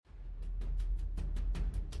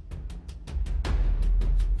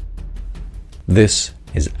This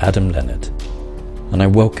is Adam Leonard, and I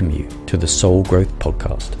welcome you to the Soul Growth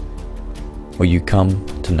Podcast, where you come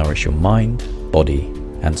to nourish your mind, body,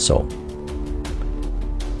 and soul.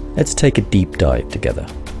 Let's take a deep dive together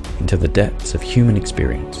into the depths of human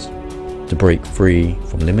experience to break free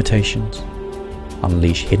from limitations,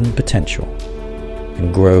 unleash hidden potential,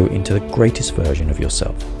 and grow into the greatest version of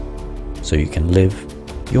yourself so you can live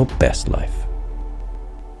your best life.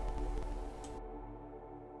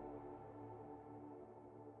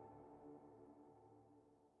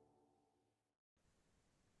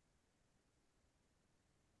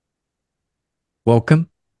 Welcome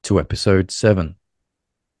to episode 7.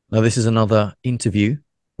 Now, this is another interview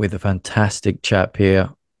with a fantastic chap here,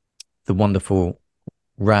 the wonderful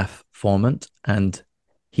Raphael Fourmont, and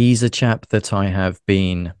he's a chap that I have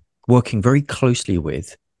been working very closely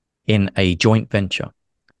with in a joint venture,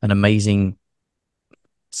 an amazing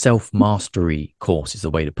self-mastery course is the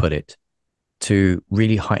way to put it, to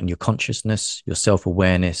really heighten your consciousness, your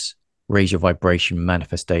self-awareness, raise your vibration,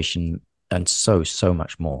 manifestation, and so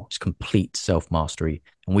much more. It's complete self-mastery.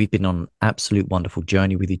 And we've been on an absolute wonderful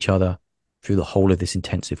journey with each other through the whole of this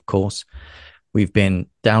intensive course. We've been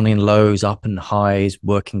down in lows, up in highs,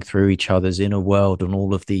 working through each other's inner world and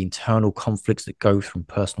all of the internal conflicts that go from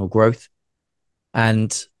personal growth. And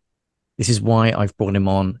this is why I've brought him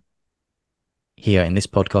on here in this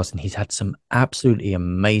podcast. And he's had some absolutely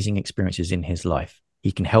amazing experiences in his life.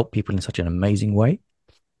 He can help people in such an amazing way.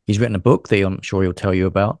 He's written a book that I'm sure he'll tell you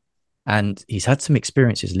about. And he's had some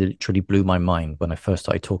experiences that literally blew my mind. When I first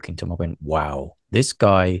started talking to him, I went, wow, this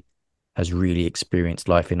guy has really experienced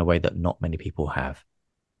life in a way that not many people have.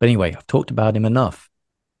 But anyway, I've talked about him enough.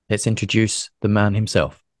 Let's introduce the man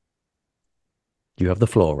himself. You have the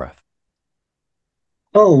floor, Raph.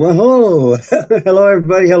 Oh, well, hello. Hello,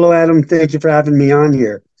 everybody. Hello, Adam. Thank you for having me on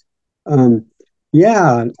here.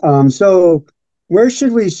 So where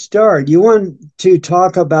should we start? You want to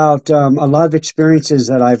talk about a lot of experiences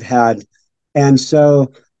that I've had. And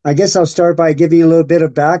so I guess I'll start by giving you a little bit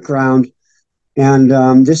of background.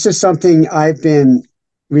 And this is something I've been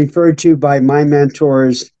referred to by my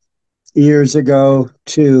mentors years ago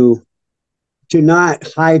to not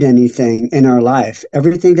hide anything in our life.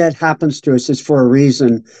 Everything that happens to us is for a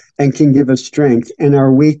reason and can give us strength. And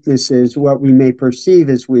our weaknesses, what we may perceive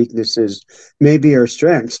as weaknesses, may be our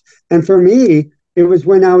strengths. And for me, it was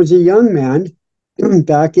when I was a young man,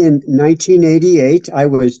 back in 1988. I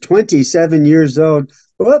was 27 years old.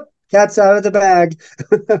 Whoop, cat's out of the bag.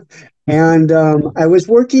 And I was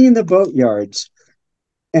working in the boat yards.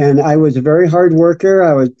 And I was a very hard worker.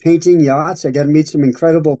 I was painting yachts. I got to meet some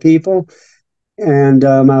incredible people. And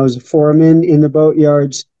I was a foreman in the boat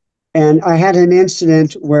yards. And I had an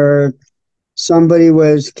incident where somebody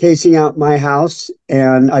was casing out my house,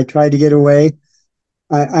 and I tried to get away.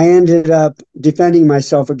 I ended up defending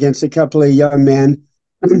myself against a couple of young men.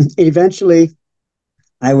 Eventually,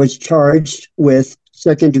 I was charged with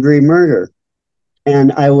second-degree murder.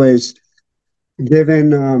 And I was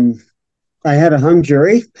given, I had a hung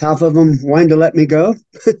jury. Half of them wanted to let me go.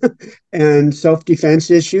 And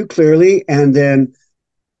self-defense issue, clearly. And then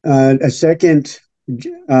a second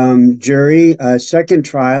jury, a second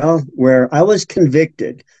trial, where I was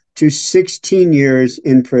convicted to 16 years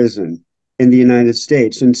in prison in the United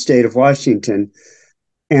States, in the state of Washington.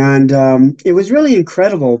 And it was really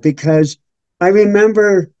incredible because I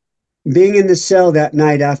remember being in the cell that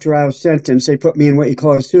night after I was sentenced. They put me in what you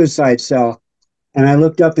call a suicide cell. And I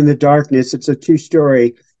looked up in the darkness. It's a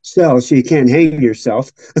 2-story cell, so you can't hang yourself.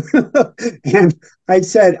 And I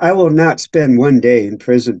said, I will not spend one day in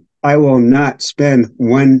prison. I will not spend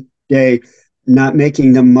one day not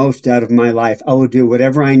making the most out of my life. I will do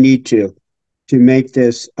whatever I need to make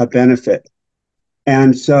this a benefit.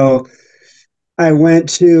 And so I went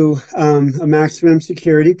to a maximum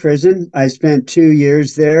security prison. I spent 2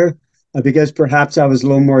 years there because perhaps I was a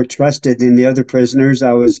little more trusted than the other prisoners.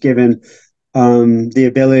 I was given the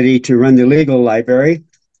ability to run the legal library.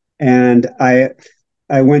 And I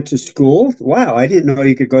went to school. Wow, I didn't know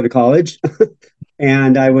you could go to college.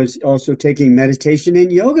 And I was also taking meditation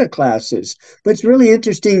and yoga classes. But it's really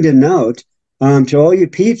interesting to note, to all you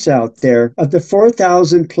peeps out there, of the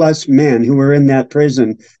 4,000 plus men who were in that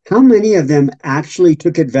prison, how many of them actually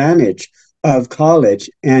took advantage of college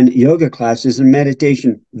and yoga classes and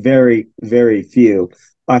meditation? Very, very few,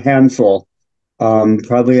 a handful,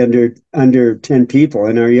 probably under 10 people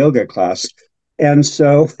in our yoga class. And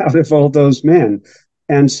so out of all those men.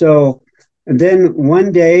 And so then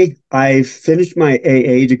one day I finished my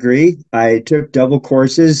AA degree. I took double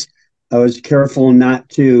courses. I was careful not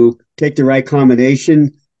to take the right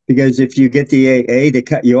combination because if you get the AA, they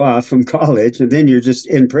cut you off from college and then you're just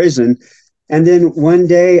in prison. And then one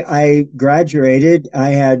day I graduated, I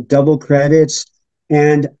had double credits,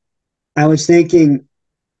 and I was thinking,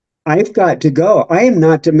 I've got to go. I am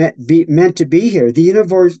not meant to be here. The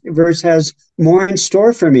universe has more in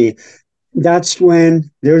store for me. That's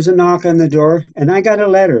when there's a knock on the door, and I got a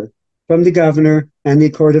letter from the governor and the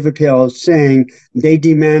Court of Appeals saying they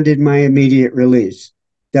demanded my immediate release,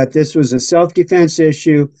 that this was a self-defense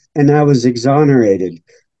issue, and I was exonerated.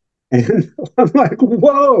 And I'm like,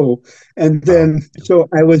 whoa. And Wow. then, so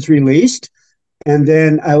I was released, and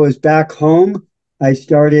then I was back home. I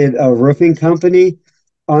started a roofing company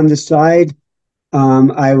on the side.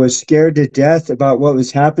 I was scared to death about what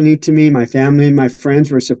was happening to me. My family and my friends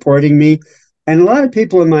were supporting me. And a lot of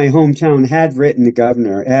people in my hometown had written the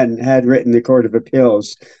governor and had written the Court of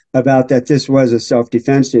Appeals about that this was a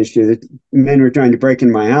self-defense issue, that men were trying to break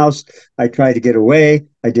in my house. I tried to get away.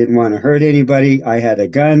 I didn't want to hurt anybody. I had a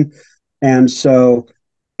gun. And so,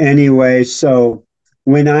 anyway, so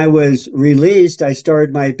when I was released, I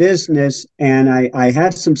started my business, and I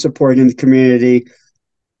had some support in the community.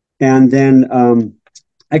 And then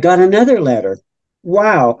I got another letter.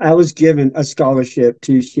 Wow, I was given a scholarship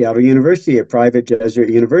to Seattle University, a private Jesuit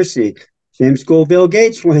university, same school Bill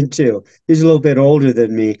Gates went to. He's a little bit older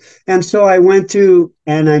than me. And so I went to,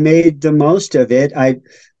 and I made the most of it. I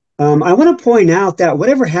want to point out that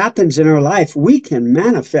whatever happens in our life, we can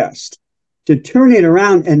manifest to turn it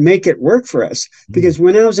around and make it work for us. Mm. Because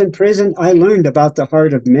when I was in prison, I learned about the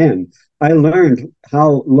heart of men. I learned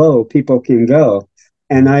how low people can go.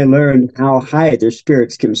 And I learned how high their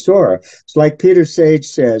spirits can soar. It's like Peter Sage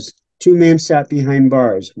says, two men sat behind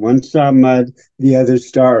bars. One saw mud, the other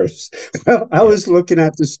stars. Well, I Yeah. was looking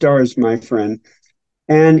at the stars, my friend.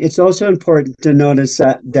 And it's also important to notice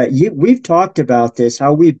we've talked about this,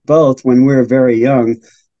 how we both, when we were very young,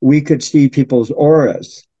 we could see people's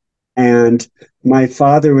auras. And my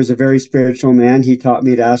father was a very spiritual man. He taught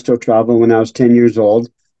me to astral travel when I was 10 years old.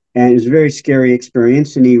 And it was a very scary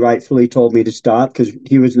experience. And he rightfully told me to stop because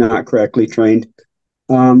he was not correctly trained.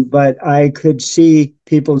 But I could see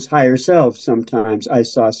people's higher selves sometimes. I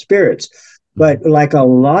saw spirits. Mm. But like a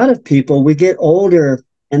lot of people, we get older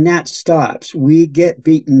and that stops. We get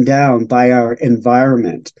beaten down by our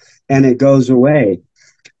environment and it goes away.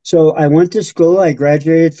 So I went to school. I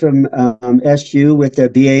graduated from SU with a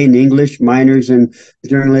BA in English, minors in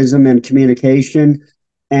journalism and communication.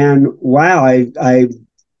 And wow, I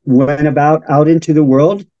went out into the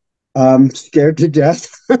world, scared to death,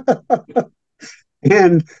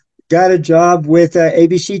 and got a job with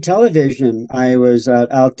ABC television. I was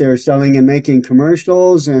out there selling and making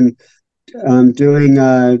commercials and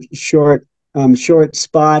doing short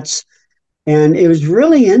spots, and it was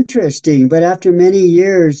really interesting. But after many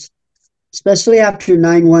years, especially after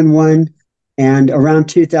 911 and around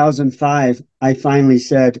 2005, I finally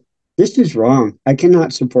said, this is wrong. I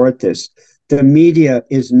cannot support this. The media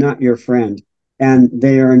is not your friend, and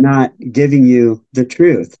they are not giving you the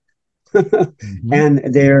truth. Mhm. And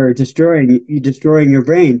they're destroying your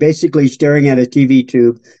brain. Basically, staring at a TV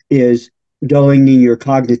tube is dulling your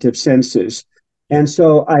cognitive senses. Yeah. And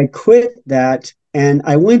so I quit that and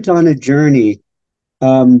I went on a journey.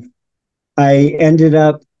 Um, I ended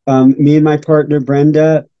up, me and my partner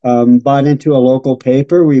Brenda bought into a local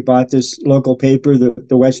paper. We bought this local paper,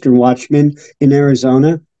 the Western Watchman in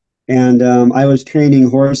Arizona. And I was training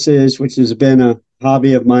horses, which has been a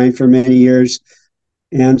hobby of mine for many years.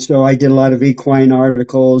 And so I did a lot of equine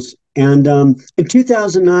articles. And in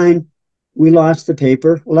 2009, we lost the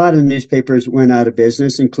paper. A lot of newspapers went out of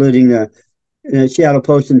business, including the Seattle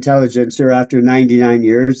Post Intelligencer after 99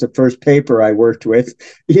 years, the first paper I worked with,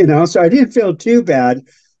 so I didn't feel too bad.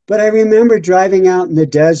 But I remember driving out in the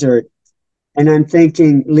desert and I'm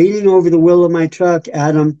thinking, leaning over the wheel of my truck,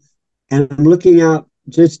 Adam, and I'm looking out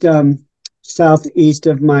just southeast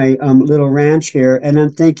of my little ranch here, and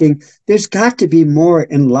I'm thinking, there's got to be more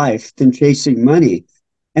in life than chasing money.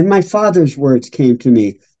 And my father's words came to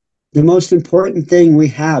me. The most important thing we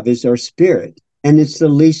have is our spirit, and it's the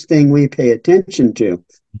least thing we pay attention to.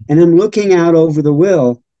 And I'm looking out over the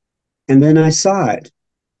wheel, and then I saw it.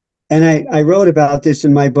 And I wrote about this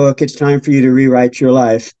in my book, It's Time for You to Rewrite Your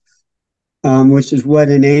Life, which is what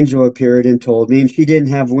an angel appeared and told me. And she didn't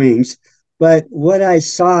have wings. But what I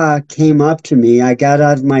saw came up to me. I got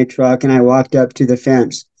out of my truck and I walked up to the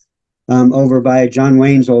fence over by John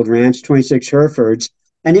Wayne's old ranch, 26 Herefords,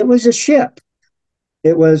 and it was a ship.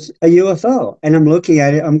 It was a UFO. And I'm looking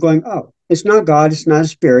at it. I'm going, oh, it's not God. It's not a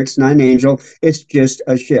spirit. It's not an angel. It's just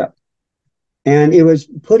a ship. And it was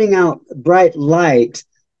putting out bright light.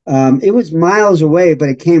 It was miles away, but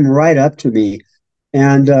it came right up to me.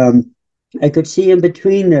 And I could see in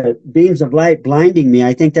between the beams of light blinding me.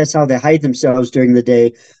 I think that's how they hide themselves during the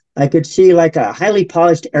day. I could see like a highly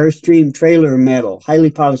polished Airstream trailer metal,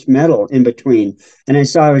 highly polished metal in between. And I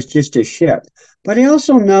saw it was just a ship. But I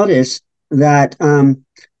also noticed that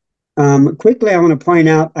quickly, I want to point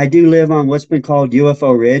out I do live on what's been called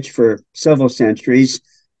UFO Ridge for several centuries.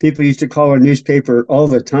 People used to call our newspaper all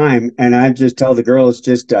the time, and I just tell the girls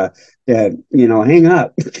just, hang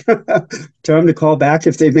up. Tell them to call back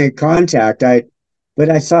if they make contact. But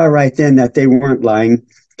I saw right then that they weren't lying.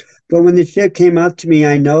 But when the ship came up to me,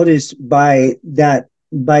 I noticed by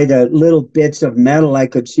the little bits of metal I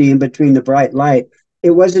could see in between the bright light,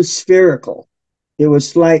 it wasn't spherical. It was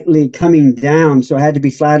slightly coming down, so it had to be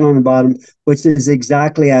flat on the bottom, which is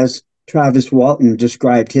exactly as Travis Walton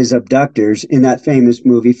described his abductors in that famous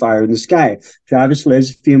movie Fire in the Sky. Travis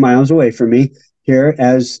lives a few miles away from me here,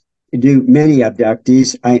 as do many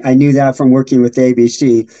abductees. I knew that from working with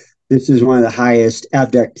ABC. This is one of the highest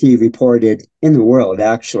abductee reported in the world,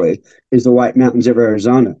 actually, is the White Mountains of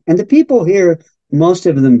Arizona. And the people here, most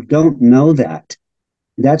of them don't know that.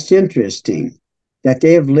 That's interesting that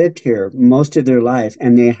they have lived here most of their life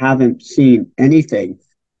and they haven't seen anything.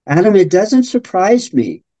 Adam, it doesn't surprise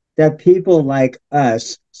me that people like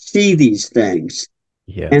us see these things.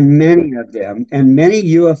 Yeah. And many of them, and many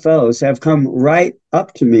UFOs have come right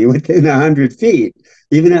up to me within 100 feet,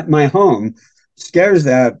 even at my home. Scares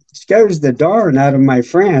the darn out of my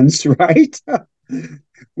friends, right?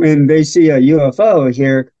 When they see a UFO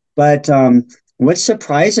here. But what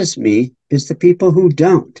surprises me is the people who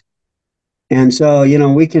don't. And so,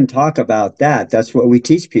 we can talk about that. That's what we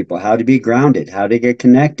teach people, how to be grounded, how to get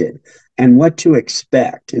connected, and what to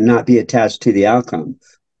expect and not be attached to the outcome.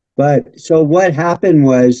 But so what happened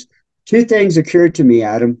was two things occurred to me,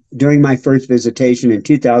 Adam, during my first visitation in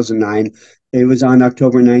 2009. It was on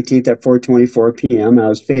October 19th at 4:24 p.m. I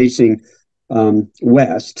was facing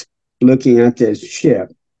west, looking at this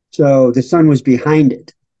ship. So the sun was behind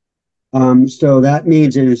it. So that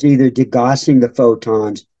means it was either degaussing the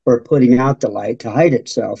photons or putting out the light to hide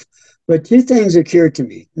itself. But two things occurred to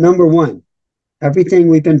me. Number one, everything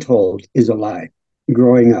we've been told is a lie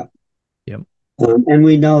growing up. Yep. And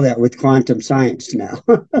we know that with quantum science now.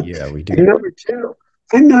 Yeah, we And do. number two,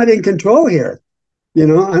 I'm not in control here.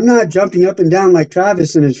 I'm not jumping up and down like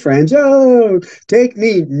Travis and his friends. Oh, take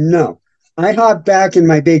me. No. I hopped back in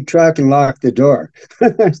my big truck and locked the door.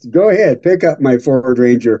 Go ahead, pick up my Ford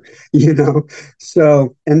Ranger,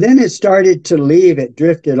 So, and then it started to leave. It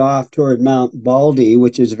drifted off toward Mount Baldy,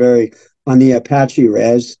 which is very on the Apache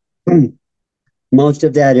res. Most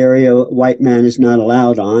of that area, white man is not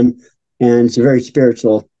allowed on, and it's a very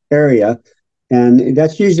spiritual area. And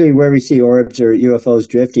that's usually where we see orbs or UFOs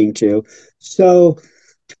drifting to. So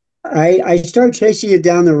I started chasing it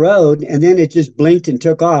down the road, and then it just blinked and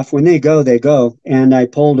took off. When they go, they go. And I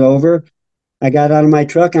pulled over. I got out of my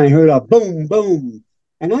truck, and I heard a boom, boom.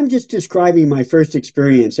 And I'm just describing my first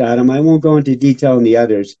experience, Adam. I won't go into detail on the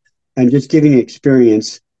others. I'm just giving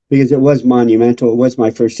experience because it was monumental. It was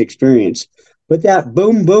my first experience. But that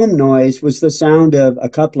boom, boom noise was the sound of a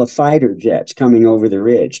couple of fighter jets coming over the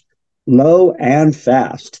ridge, low and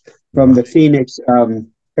fast, from the Right. Phoenix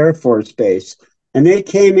Air Force Base. And they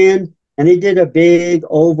came in and they did a big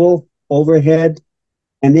oval overhead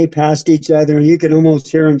and they passed each other. And you could almost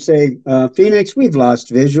hear them say, Phoenix, we've lost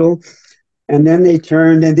visual. And then they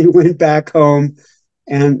turned and they went back home.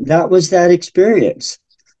 And that was that experience.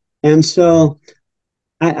 And so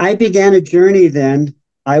I began a journey then.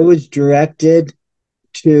 I was directed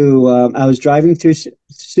to, I was driving through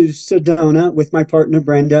Sedona with my partner,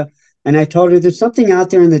 Brenda. And I told her there's something out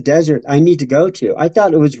there in the desert I need to go to. I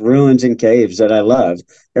thought it was ruins and caves that I love.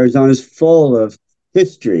 Arizona's full of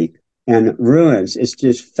history and ruins. It's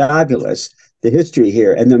just fabulous, the history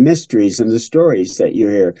here and the mysteries and the stories that you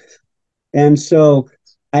hear. And so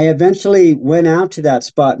I eventually went out to that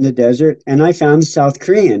spot in the desert and I found the South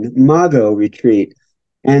Korean Mago retreat.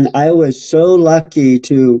 And I was so lucky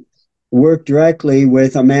to work directly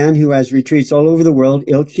with a man who has retreats all over the world,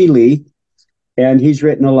 Ilchi Lee, and he's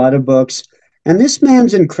written a lot of books. And this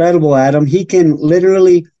man's incredible, Adam. He can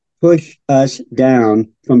literally push us down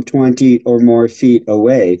from 20 or more feet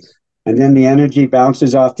away. And then the energy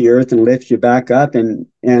bounces off the earth and lifts you back up. And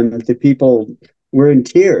the people were in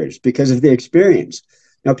tears because of the experience.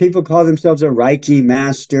 Now, people call themselves a Reiki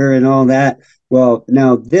master and all that. Well,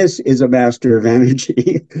 now this is a master of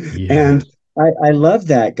energy. Yeah. And I love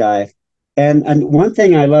that guy. And one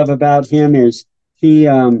thing I love about him is he,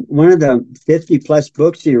 one of the 50 plus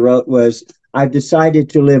books he wrote was, I've decided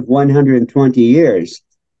to live 120 years.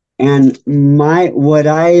 And what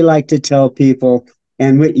I like to tell people,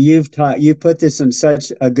 and what you've taught, you put this in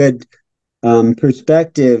such a good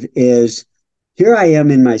perspective is here I am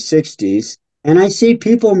in my 60s, and I see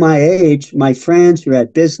people my age, my friends who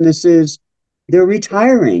had businesses, they're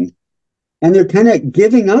retiring and they're kind of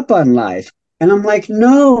giving up on life. And I'm like,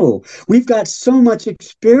 no, we've got so much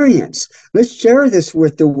experience. Let's share this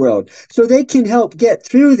with the world so they can help get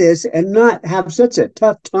through this and not have such a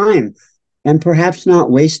tough time and perhaps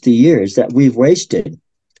not waste the years that we've wasted.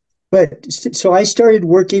 But so I started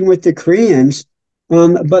working with the Koreans.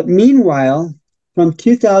 But meanwhile, from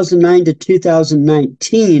 2009 to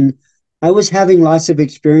 2019, I was having lots of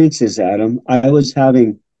experiences, Adam. I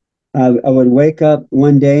would wake up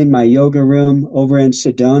one day in my yoga room over in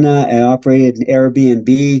Sedona. I operated an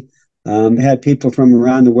Airbnb, had people from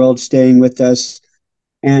around the world staying with us.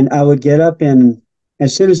 And I would get up, and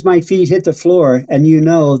as soon as my feet hit the floor, and you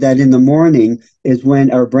know that in the morning is when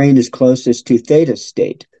our brain is closest to theta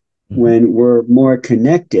state, when we're more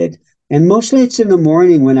connected. And mostly it's in the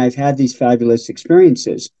morning when I've had these fabulous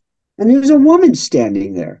experiences. And there's a woman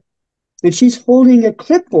standing there, and she's holding a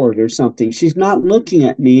clipboard or something. She's not looking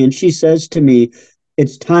at me, and she says to me,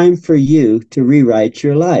 "It's time for you to rewrite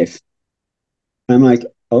your life." I'm like,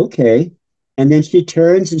 okay. And then she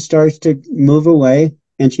turns and starts to move away,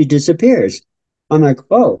 and she disappears. I'm like,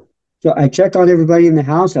 oh. So I check on everybody in the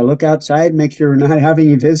house. I look outside, make sure we're not having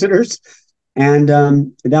any visitors. And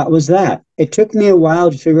that was that. It took me a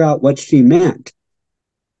while to figure out what she meant.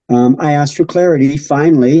 I asked for clarity.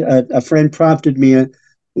 Finally, a friend prompted me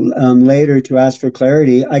later to ask for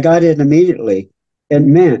clarity. I got it immediately. It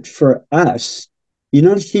meant for us. You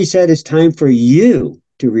notice she said it's time for you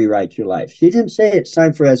to rewrite your life. She didn't say it's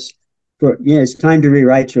time for us. It's time to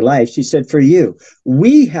rewrite your life. She said for you.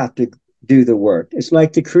 We have to do the work. It's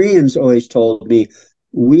like the Koreans always told me,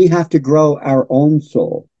 we have to grow our own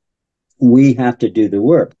soul. We have to do the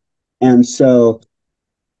work. And so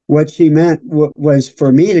what she meant was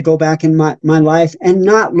for me to go back in my life and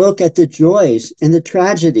not look at the joys and the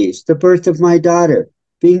tragedies, the birth of my daughter,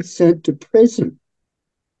 being sent to prison,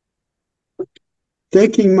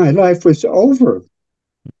 thinking my life was over,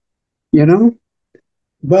 you know,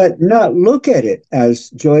 but not look at it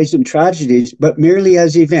as joys and tragedies, but merely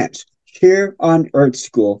as events here on Earth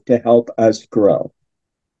School to help us grow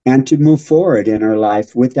and to move forward in our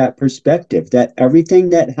life with that perspective that everything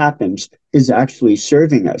that happens is actually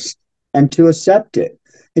serving us, and to accept it.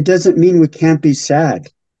 It doesn't mean we can't be sad.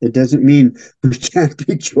 It doesn't mean we can't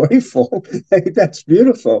be joyful. That's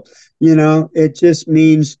beautiful. You know, it just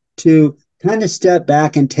means to kind of step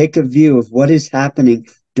back and take a view of what is happening.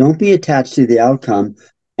 Don't be attached to the outcome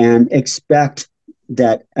and expect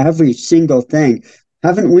that every single thing.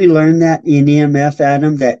 Haven't we learned that in EMF,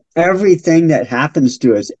 Adam, that everything that happens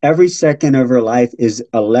to us, every second of our life is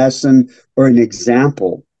a lesson or an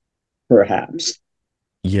example, perhaps?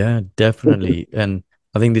 Yeah, definitely. And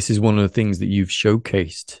I think this is one of the things that you've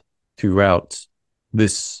showcased throughout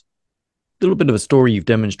this little bit of a story you've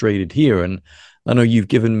demonstrated here. And I know you've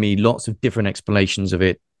given me lots of different explanations of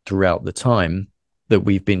it throughout the time that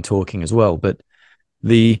we've been talking as well. But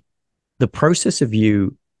the process of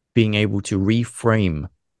you being able to reframe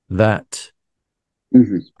that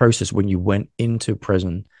process when you went into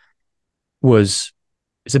prison it's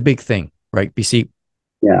a big thing, right? You see,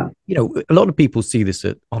 yeah, you know, a lot of people see this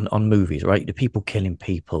on movies, right? The people killing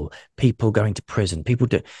people, people going to prison,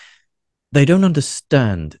 they don't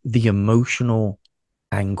understand the emotional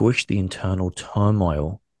anguish, the internal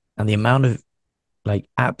turmoil, and the amount of like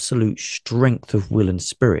absolute strength of will and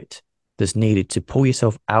spirit that's needed to pull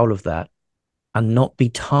yourself out of that and not be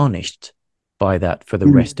tarnished by that for the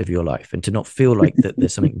rest of your life, and to not feel like that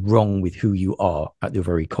there's something wrong with who you are at your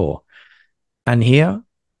very core. And here,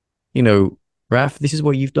 you know, Raf, this is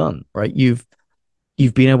what you've done, right? You've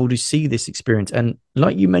been able to see this experience. And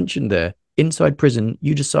like you mentioned there, inside prison,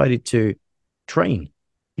 you decided to train.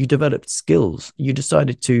 You developed skills. You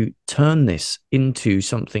decided to turn this into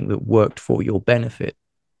something that worked for your benefit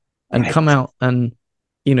and come out and,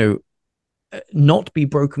 you know, not be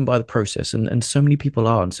broken by the process. And so many people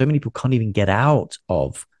are, and so many people can't even get out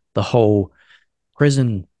of the whole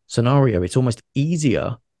prison scenario. It's almost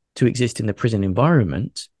easier to exist in the prison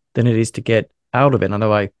environment than it is to get out of it. And I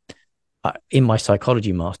know I in my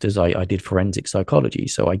psychology masters, I did forensic psychology.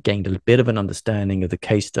 So I gained a bit of an understanding of the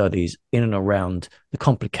case studies in and around the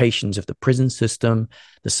complications of the prison system,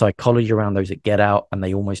 the psychology around those that get out and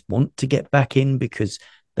they almost want to get back in because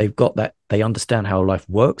they've got that, they understand how life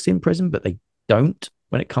works in prison, but they don't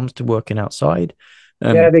when it comes to working outside.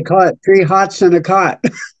 Yeah, they call it 3 hots and a cot.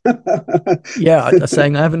 Yeah, a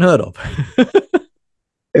saying I haven't heard of.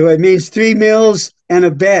 It means 3 meals and a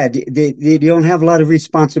bed. They don't have a lot of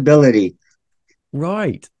responsibility.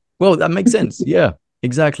 Right. Well, that makes sense. Yeah,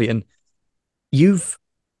 exactly. And you've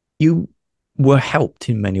you were helped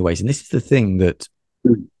in many ways, and this is the thing that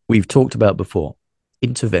Mm. we've talked about before: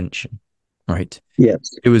 intervention. Right?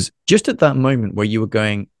 Yes. It was just at that moment where you were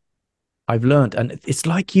going, I've learned, and it's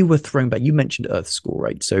like you were thrown back. You mentioned Earth School,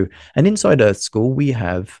 right? So, and inside Earth School, we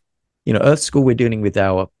have, Earth School, we're dealing with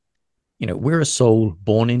our, we're a soul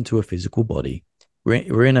born into a physical body.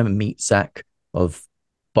 We're in a meat sack of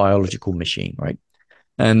biological machine, right?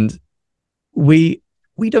 And we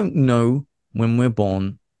we don't know when we're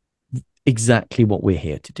born exactly what we're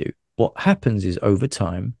here to do. What happens is over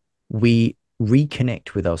time, we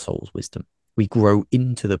reconnect with our soul's wisdom. We grow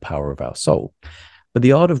into the power of our soul. But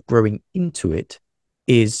the art of growing into it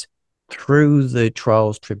is through the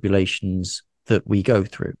trials, tribulations that we go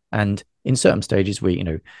through. And in certain stages,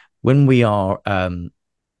 when we are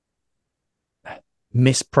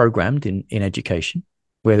misprogrammed in education,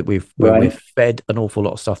 where we're Right. fed an awful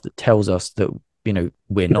lot of stuff that tells us that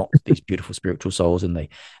we're not these beautiful spiritual souls, and they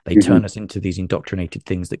turn Hmm. us into these indoctrinated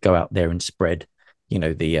things that go out there and spread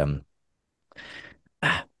the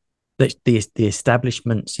the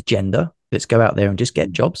establishment's agenda. Let's go out there and just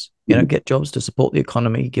get jobs, get jobs to support the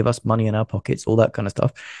economy, give us money in our pockets, all that kind of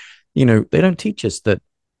stuff. They don't teach us that,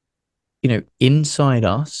 inside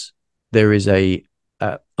us, there is a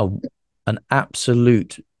an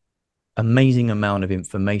absolute amazing amount of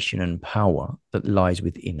information and power that lies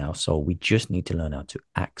within our soul. We just need to learn how to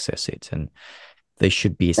access it. And they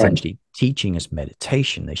should be Right. essentially teaching us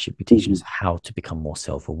meditation. They should be teaching us Hmm. how to become more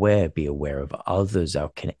self-aware, be aware of others,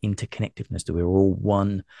 our interconnectedness, that we're all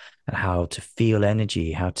one, and how to feel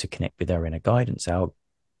energy, how to connect with our inner guidance, our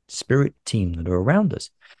spirit team that are around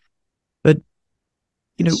us. But,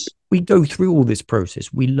 we go through all this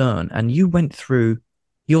process, we learn, and you went through,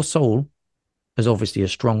 your soul as obviously a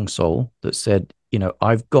strong soul that said,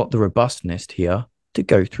 I've got the robustness here to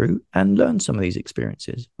go through and learn some of these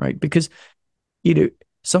experiences, right? Because, you know,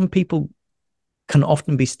 some people can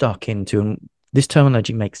often be stuck into, and this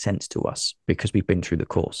terminology makes sense to us because we've been through the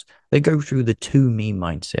course. They go through the to me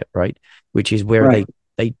mindset, right? Which is where Right.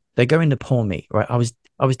 they go into poor me, right? I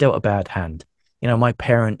was dealt a bad hand. My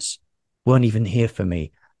parents weren't even here for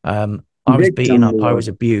me. I was beaten Victim up. I lord. was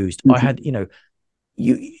abused. I Mhm. had,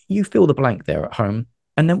 you fill the blank there at home,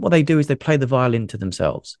 and then what they do is they play the violin to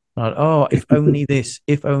themselves. Like, oh, if only this,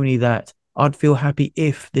 if only that, I'd feel happy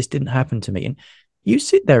if this didn't happen to me. And you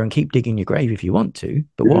sit there and keep digging your grave if you want to,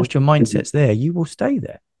 but Mhm. whilst your Mhm. mindset's there, you will stay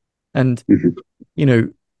there. And Mhm. you know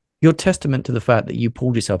you're testament to the fact that you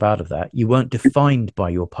pulled yourself out of that. You weren't defined by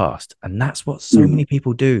your past, and that's what so Mhm. many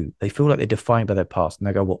people do. They feel like they're defined by their past, and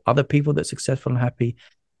they go, well, other people that are successful and happy,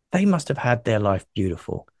 they must have had their life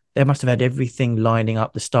beautiful. They must have had everything lining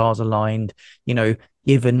up, the stars aligned, you know,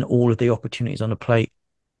 given all of the opportunities on a plate.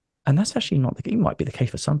 And that's actually not the case. It might be the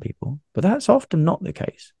case for some people, but that's often not the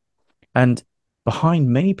case. And behind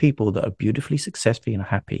many people that are beautifully successful and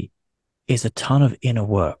happy is a ton of inner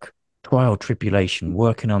work, trial, tribulation,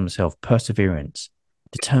 working on themselves, perseverance,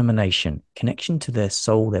 determination, connection to their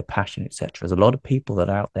soul, their passion, etc. There's a lot of people that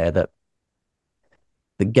are out there that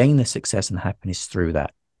gain their success and happiness through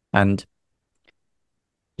that. And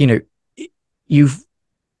you know, you've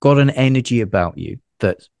got an energy about you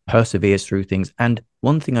that perseveres through things. And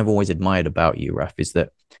one thing I've always admired about you, Raf, is that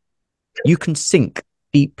you can sink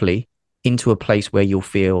deeply into a place where you'll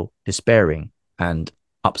feel despairing and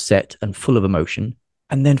upset and full of emotion,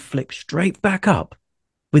 and then flip straight back up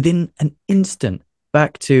within an instant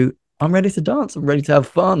back to, I'm ready to dance. I'm ready to have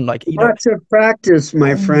fun. Like, Lots of practice,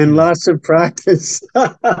 my friend. oh, Lots of practice.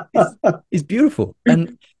 it's, it's beautiful.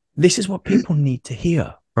 And this is what people need to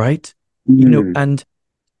hear, right? Mm. And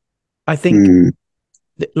I think, Mm.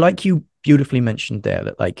 like you beautifully mentioned there,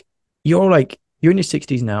 that you're in your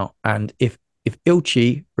 60s now, and if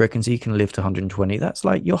Ilchi reckons he can live to 120, that's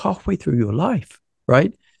like you're halfway through your life,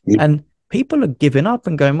 right? Yeah. And people are giving up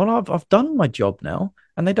and going, well, I've done my job now,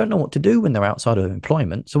 and they don't know what to do when they're outside of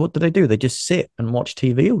employment. So what do? They just sit and watch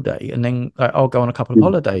TV all day, and then I'll go on a couple of Mm.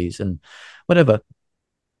 holidays and whatever.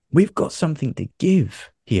 We've got something to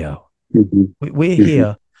give here. Mhm. We're Mhm.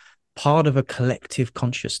 here, part of a collective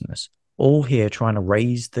consciousness, all here trying to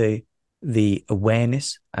raise the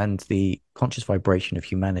awareness and the conscious vibration of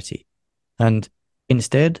humanity. And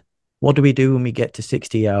instead, what do we do when we get to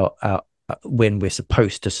 60 when we're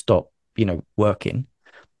supposed to stop, working?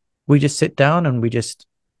 We just sit down and we just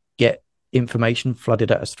get information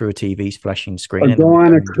flooded at us through a TV's flashing screen, Or and then go we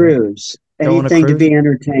on go a enjoy it. cruise. Go on a Anything to cruise. be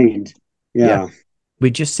entertained. Yeah. Yeah.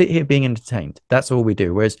 We just sit here being entertained. That's all we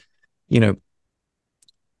do. Whereas, you know,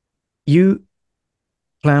 you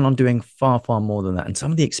plan on doing far, far more than that. And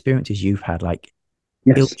some of the experiences you've had, like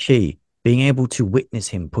Yes. Ilchi. being able to witness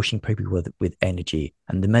him pushing people with energy,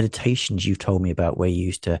 and the meditations you've told me about where you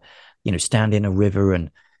used to, stand in a river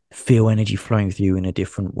and feel energy flowing through you in a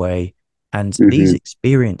different way. And these Hmm.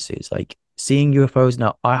 experiences, like seeing UFOs.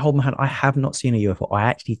 Now, I hold my hand, I have not seen a UFO. I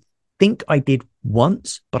actually think I did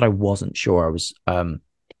once, but I wasn't sure.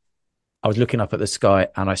 I was looking up at the sky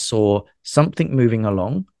and I saw something moving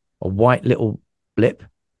along, a white little blip,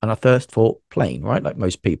 and I first thought plane, right? Like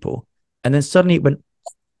most people. And then suddenly it went,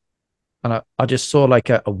 and I just saw like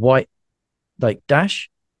a white like dash.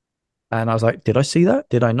 And I was like, did I see that?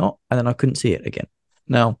 Did I not? And then I couldn't see it again.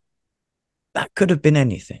 Now, that could have been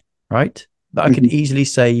anything, right? That I could Hmm. easily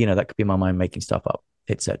say, that could be my mind making stuff up,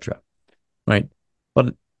 etc. Right.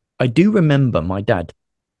 But I do remember my dad,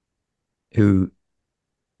 who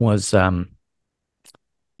was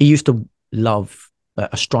he used to love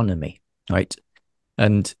astronomy, right?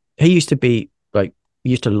 And he used to be like, he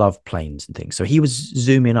used to love planes and things. So he was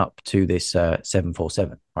zooming up to this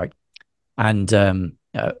 747, right? And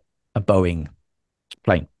a Boeing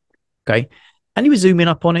plane. Okay. And he was zooming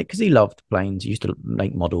up on it because he loved planes. He used to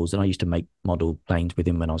make models, and I used to make model planes with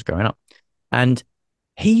him when I was growing up. And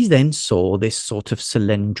he then saw this sort of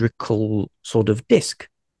cylindrical sort of disc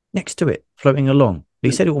next to it floating along.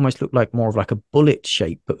 He said it almost looked like more of like a bullet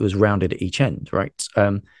shape, but it was rounded at each end, right?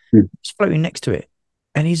 It's floating next to it.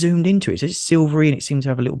 And he zoomed into it. So it's silvery and it seemed to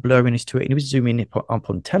have a little blurriness to it. And he was zooming up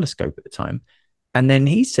on telescope at the time. And then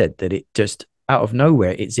he said that it just out of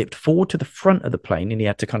nowhere, it zipped forward to the front of the plane and he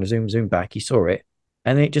had to kind of zoom back. He saw it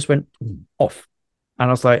and then it just went off. And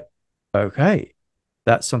I was like, okay,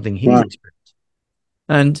 that's something he's Wow.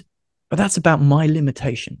 experienced. But that's about my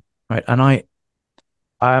limitation, right? And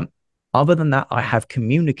um, other than that, I have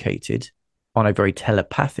communicated on a very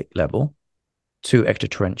telepathic level to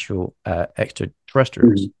extraterrestrials,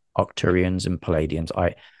 Mhm. Octurians and Palladians.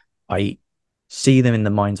 I see them in the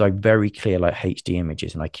mind's eye very clear, like HD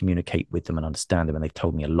images, and I communicate with them and understand them. And they've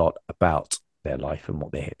told me a lot about their life and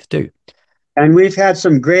what they're here to do. And we've had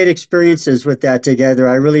some great experiences with that together.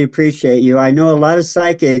 I really appreciate you. I know a lot of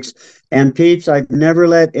psychics and peeps. I've never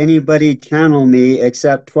let anybody channel me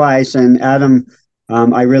except twice. And Adam,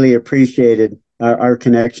 I really appreciated our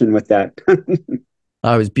connection with that.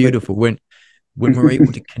 Oh, it was beautiful when we're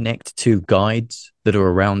able to connect to guides that are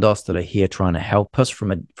around us that are here trying to help us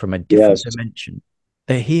from a different Yes. dimension.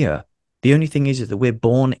 They're here. The only thing is that we're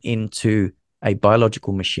born into a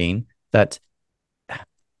biological machine that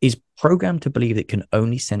is programmed to believe it can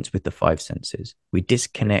only sense with the five senses. We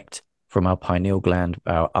disconnect from our pineal gland,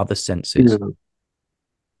 our other senses. Yeah.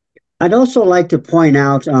 I'd also like to point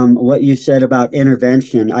out what you said about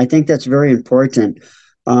intervention. I think that's very important.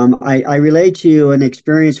 I relate to you an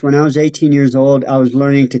experience when I was 18 years old. I was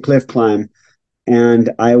learning to cliff climb, and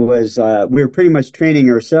we were pretty much training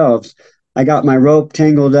ourselves. I got my rope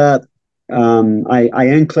tangled up. I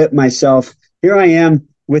unclipped myself. Here I am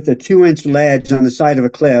with a 2-inch ledge on the side of a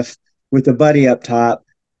cliff with a buddy up top,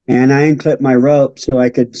 and I unclipped my rope so I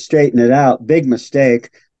could straighten it out. Big mistake.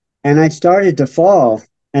 And I started to fall,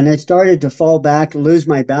 and I started to fall back, lose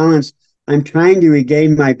my balance. I'm trying to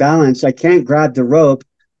regain my balance. I can't grab the rope.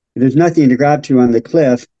 There's nothing to grab to on the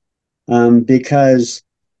cliff, because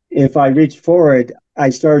if I reach forward, I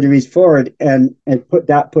started to reach forward, and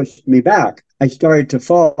that pushed me back. I started to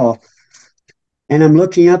fall, and I'm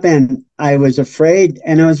looking up, and I was afraid,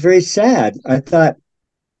 and I was very sad. I thought,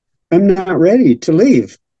 I'm not ready to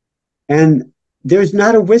leave. And there's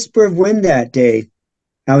not a whisper of wind that day.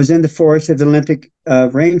 I was in the forest of the Olympic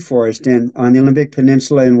rainforest and on the Olympic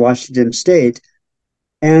Peninsula in Washington State.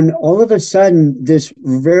 And all of a sudden, this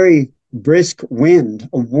very brisk wind,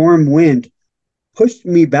 a warm wind, pushed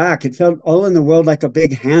me back. It felt all in the world like a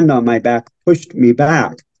big hand on my back, pushed me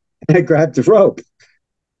back. And I grabbed the rope.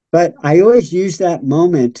 But I always use that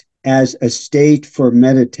moment as a state for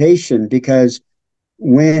meditation, because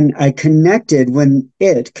when it connected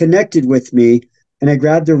with me and I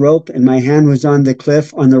grabbed the rope and my hand was on the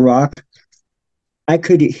cliff, on the rock, I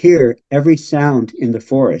could hear every sound in the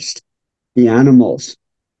forest, the animals.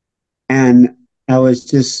 And I was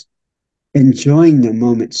just enjoying the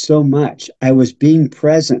moment so much. I was being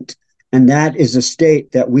present. And that is a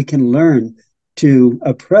state that we can learn to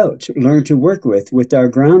approach, learn to work with our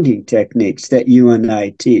grounding techniques that you and I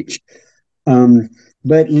teach. Um,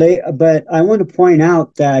 but I want to point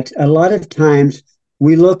out that a lot of times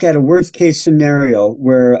we look at a worst case scenario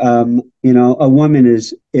where a woman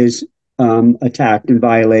is attacked and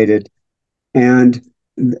violated, and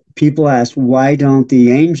people ask, why don't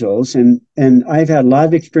the angels? And I've had a lot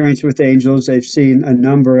of experience with angels. I've seen a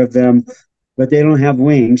number of them, but they don't have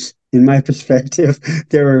wings. In my perspective,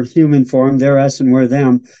 they're human form. They're us and we're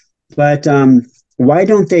them. But Why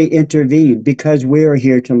don't they intervene? Because we are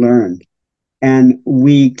here to learn, and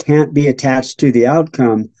we can't be attached to the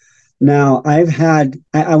outcome. Now, I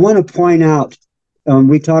want to point out,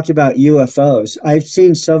 we talked about UFOs. I've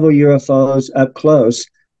seen several UFOs up close,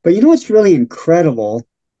 but you know what's really incredible?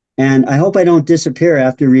 And I hope I don't disappear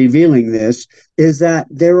after revealing this, is that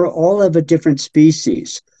they were all of a different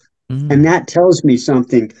species. And Mm. that tells me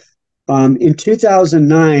something. In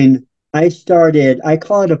 2009, I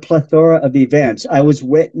call it a plethora of events. I was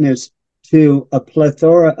witness to a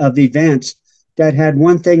plethora of events that had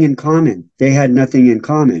one thing in common. They had nothing in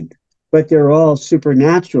common, but they're all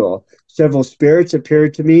supernatural. Several spirits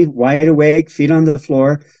appeared to me, wide awake, feet on the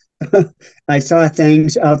floor. I saw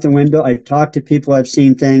things out the window. I talked to people. I've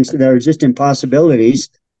seen things that are just impossibilities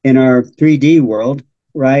in our 3D world,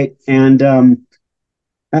 right? And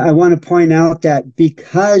I want to point out that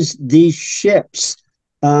because these ships,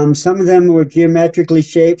 some of them were geometrically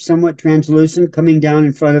shaped, somewhat translucent, coming down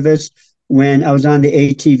in front of us when I was on the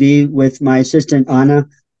ATV with my assistant Anna,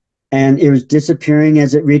 and it was disappearing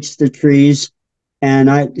as it reached the trees. And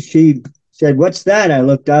she said, "What's that?" I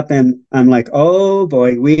looked up and I'm like, "Oh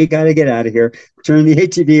boy, we got to get out of here." Turn the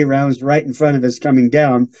ATV around, it was right in front of us coming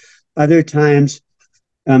down. Other times,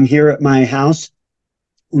 here at my house,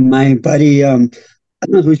 my buddy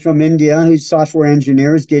who's from India, who's software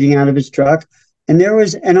engineer, is getting out of his truck. And there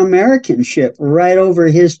was an American ship right over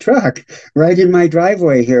his truck, right in my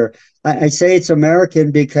driveway here. I say it's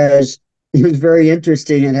American because it was very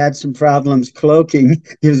interesting. It had some problems cloaking.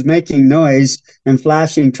 It was making noise and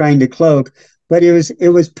flashing, trying to cloak, but it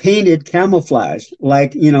was painted camouflage,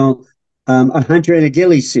 like a hunter in a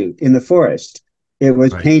ghillie suit in the forest. It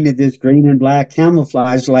was Right. painted this green and black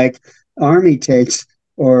camouflage, like army takes.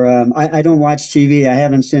 Or I don't watch TV. I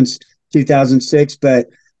haven't since 2006. But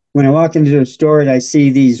when I walk into a store and I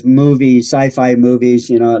see these movies, sci-fi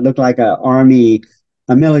movies, it looked like a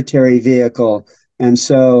military vehicle. And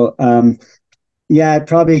so, yeah, it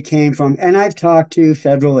probably came from. And I've talked to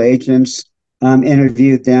federal agents,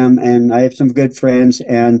 interviewed them, and I have some good friends,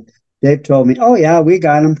 and they've told me, "Oh yeah, we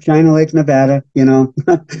got them, China Lake, Nevada."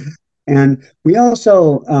 And we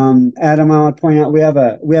also, Adam, I want to point out we have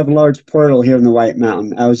a large portal here in the White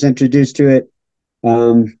Mountain. I was introduced to it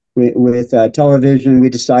with television. We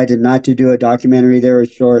decided not to do a documentary there, a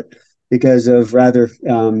short, because of rather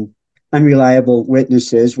unreliable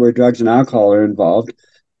witnesses where drugs and alcohol are involved.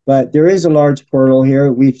 But there is a large portal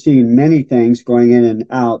here. We've seen many things going in and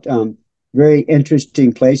out. Very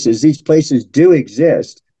interesting places. These places do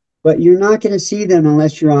exist, but you're not going to see them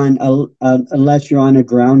unless you're on a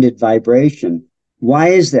grounded vibration. Why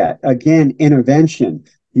is that? Again, intervention.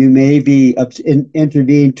 You may be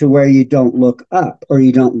intervened to where you don't look up or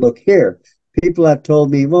you don't look here. People have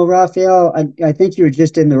told me, "Well, Raphael, I think you were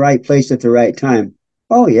just in the right place at the right time."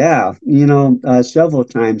 Oh yeah, several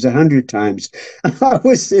times, 100 times. I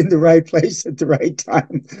was in the right place at the right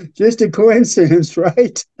time. Just a coincidence,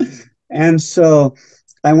 right? And so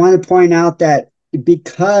I want to point out that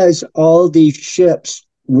because all these ships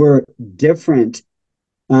were different,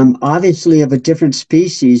 obviously of a different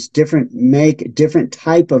species, different make, different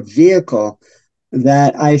type of vehicle,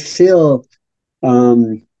 that I feel,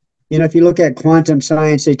 if you look at quantum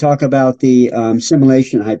science, they talk about the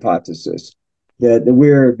simulation hypothesis, that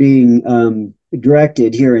we're being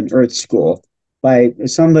directed here in Earth School by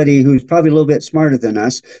somebody who's probably a little bit smarter than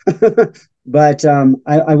us. But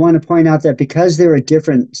I want to point out that because they're a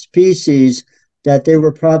different species, that they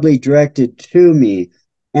were probably directed to me.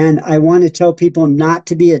 And I want to tell people not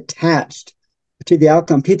to be attached to the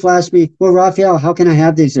outcome. People ask me, "Well, Raphael, how can I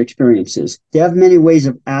have these experiences?" They have many ways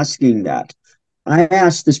of asking that. I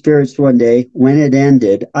asked the spirits one day when it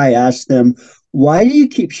ended, I asked them, "Why do you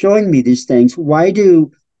keep showing me these things? Why do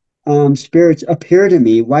spirits appear to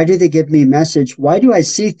me? Why do they give me message? Why do I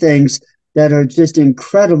see things that are just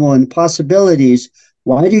incredible and possibilities?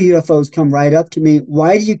 Why do UFOs come right up to me?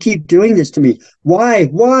 Why do you keep doing this to me? Why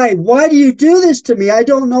do you do this to me? I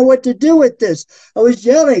don't know what to do with this." I was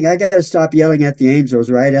yelling. I got to stop yelling at the angels,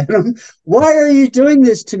 right, Adam? "Why are you doing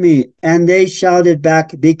this to me?" And they shouted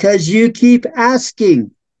back, "Because you keep asking."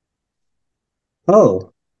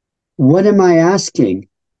 Oh, what am I asking?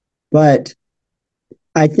 But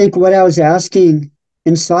I think what I was asking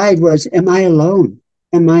inside was, am I alone?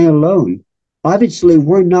 Am I alone? Obviously,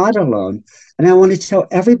 we're not alone. And I want to tell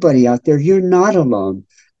everybody out there, you're not alone.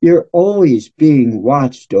 You're always being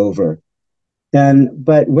watched over.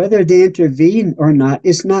 But whether they intervene or not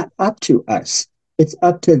is not up to us. It's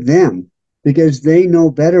up to them because they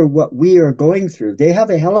know better what we are going through. They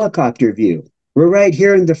have a helicopter view. We're right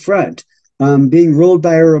here in the front. being ruled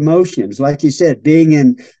by our emotions, like you said, being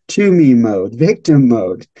in to me mode, victim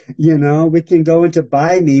mode. We can go into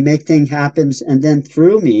by me, make things happen, and then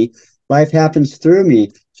through me, life happens through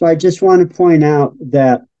me. So I just want to point out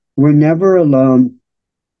that we're never alone,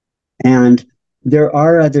 and there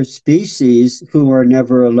are other species who are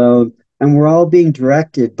never alone, and we're all being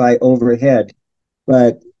directed by overhead.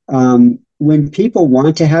 But when people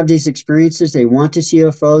want to have these experiences, they want to see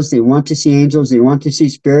UFOs, they want to see angels, they want to see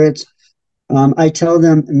spirits. I tell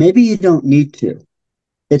them, maybe you don't need to.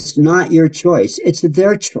 It's not your choice, it's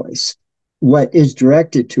their choice, what is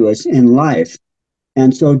directed to us in life.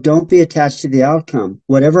 And so don't be attached to the outcome.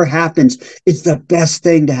 Whatever happens, it's the best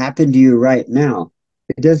thing to happen to you right now.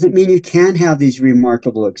 It doesn't mean you can have these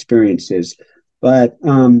remarkable experiences, but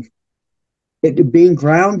being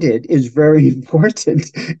grounded is very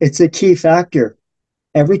important. It's a key factor.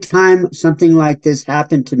 Every time something like this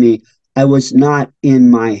happened to me, I was not in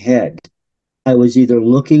my head. I was either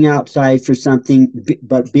looking outside for something,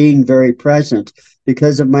 but being very present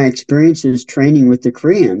because of my experiences training with the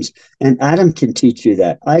Koreans. And Adam can teach you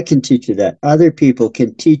that. I can teach you that. Other people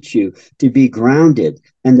can teach you to be grounded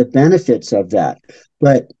and the benefits of that.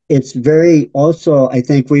 But it's very also, I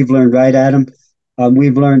think we've learned, right, Adam?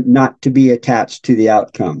 We've learned not to be attached to the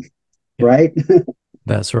outcome, Yeah, right?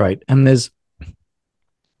 that's right. And it's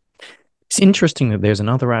interesting that there's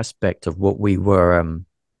another aspect of what we were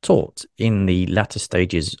taught in the latter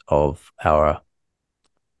stages of our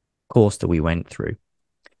course that we went through.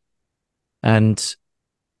 And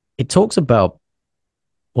it talks about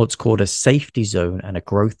what's called a safety zone and a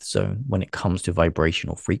growth zone when it comes to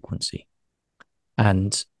vibrational frequency.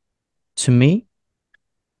 And to me,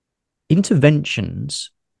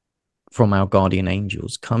 interventions from our guardian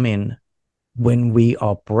angels come in when we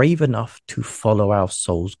are brave enough to follow our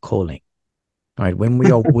soul's calling, right? When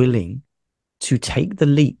we are willing to take the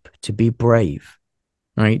leap, to be brave,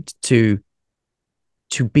 right? To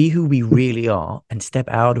be who we really are and step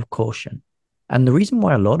out of caution. And the reason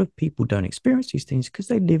why a lot of people don't experience these things is because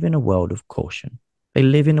they live in a world of caution. They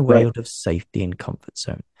live in a Right. world of safety and comfort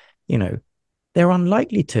zone. They're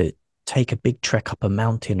unlikely to take a big trek up a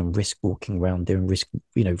mountain and risk walking around there and risk,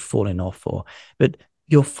 falling off. But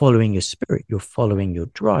you're following your spirit, you're following your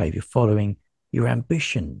drive, you're following your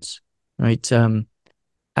ambitions, right?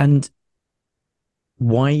 And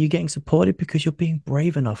why are you getting supported? Because you're being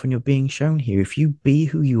brave enough and you're being shown here. If you be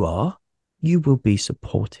who you are, you will be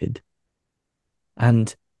supported.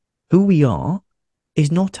 And who we are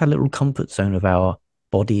is not a little comfort zone of our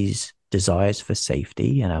body's desires for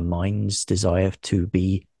safety and our mind's desire to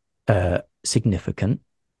be significant.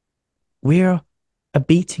 We're a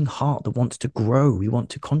beating heart that wants to grow. We want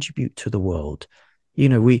to contribute to the world.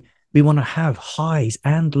 We want to have highs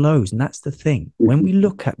and lows. And that's the thing. When we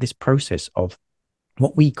look at this process of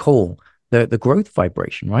what we call the growth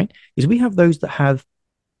vibration, right, is we have those that have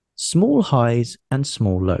small highs and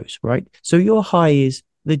small lows, right? So your high is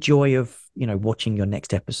the joy of, watching your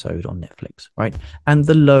next episode on Netflix, right? And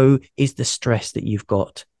the low is the stress that you've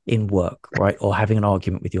got in work, right? Or having an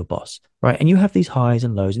argument with your boss, right? And you have these highs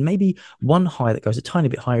and lows. And maybe one high that goes a tiny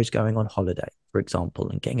bit higher is going on holiday, for example,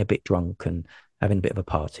 and getting a bit drunk and having a bit of a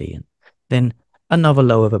party. And then another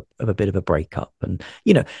low of a bit of a breakup. And,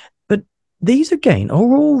 but these again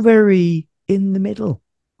are all very in the middle,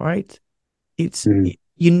 right?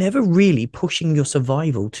 You're never really pushing your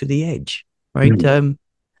survival to the edge, right? Mm-hmm.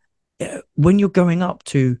 When you're going up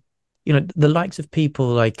to, the likes of people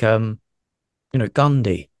like,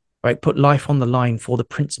 Gandhi, right? Put life on the line for the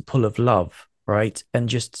principle of love, right? And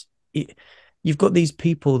just, you've got these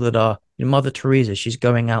people that are, Mother Teresa, she's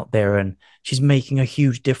going out there and she's making a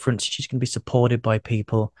huge difference. She's going to be supported by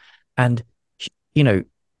people. And,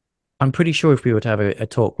 I'm pretty sure if we were to have a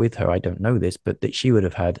talk with her, I don't know this, but that she would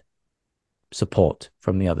have had support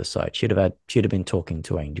from the other side. She'd have been talking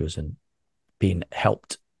to angels and being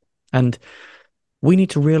helped. And we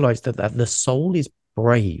need to realize that the soul is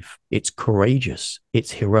brave, it's courageous,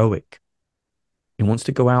 it's heroic. It wants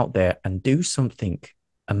to go out there and do something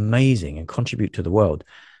amazing and contribute to the world.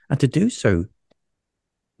 And to do so,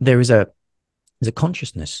 there's a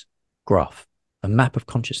consciousness graph, a map of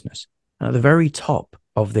consciousness. And at the very top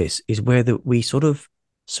of this is where we sort of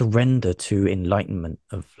surrender to enlightenment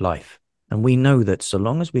of life. And we know that so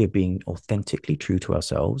long as we are being authentically true to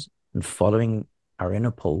ourselves and following our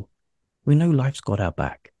inner pull, we know life's got our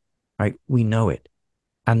back, right? We know it.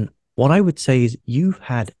 And what I would say is you've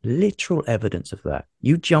had literal evidence of that.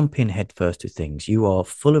 You jump in headfirst to things. You are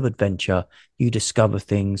full of adventure. You discover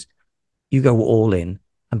things. You go all in.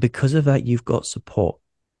 And because of that, you've got support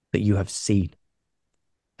that you have seen.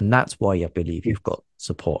 And that's why I believe you've got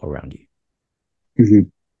support around you.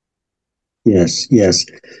 Mm-hmm. Yes, yes,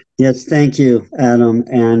 yes. Thank you, Adam.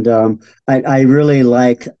 And I really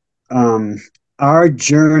like um, our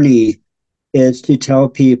journey is to tell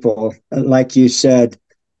people, like you said,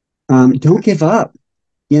 don't give up.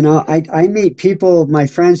 I meet people, my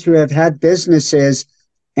friends who have had businesses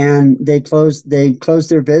and they close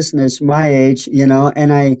their business my age, and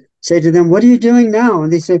I say to them, "What are you doing now?"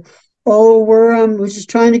 And they say, "Oh, we're just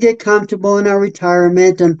trying to get comfortable in our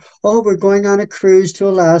retirement, and oh, we're going on a cruise to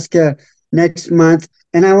Alaska next month."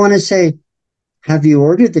 And I want to say, "Have you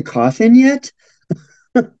ordered the coffin yet?"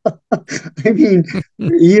 I mean,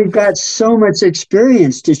 you've got so much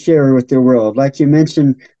experience to share with the world, like you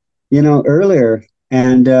mentioned, earlier.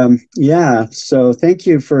 And yeah, so thank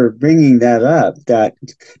you for bringing that up, that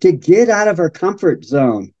to get out of our comfort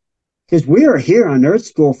zone, because we are here on Earth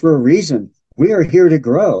School for a reason. We are here to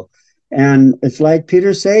grow. And it's like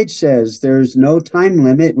Peter Sage says, there's no time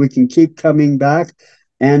limit. We can keep coming back,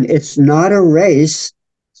 and it's not a race.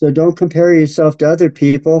 So don't compare yourself to other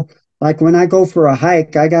people. Like when I go for a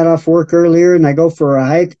hike, I got off work earlier and I go for a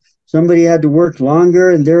hike. Somebody had to work longer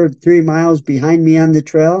and they're 3 miles behind me on the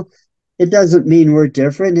trail. It doesn't mean we're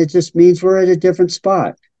different. It just means we're at a different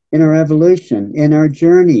spot in our evolution, in our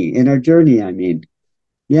journey, I mean.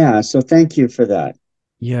 Yeah, so thank you for that.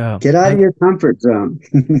 Yeah, Get out of and your comfort zone.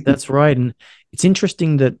 that's right. And it's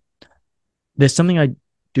interesting that there's something I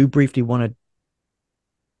do briefly want to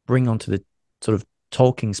bring onto the sort of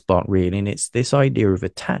talking spot, really, and it's this idea of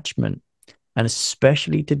attachment, and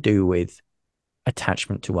especially to do with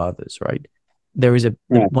attachment to others, right? There is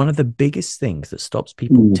Right. one of the biggest things that stops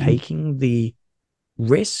people Mhm. taking the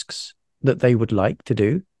risks that they would like to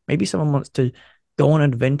do. Maybe someone wants to go on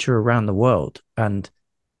an adventure around the world, and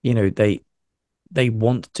they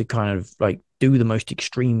want to kind of like do the most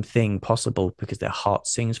extreme thing possible because their heart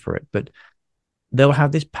sings for it, but they'll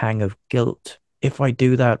have this pang of guilt. If I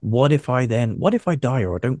do that, what if I die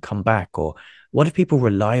or I don't come back? Or what if people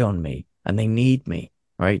rely on me and they need me?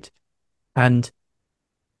 Right. And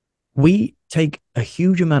we take a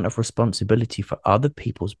huge amount of responsibility for other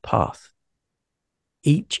people's path.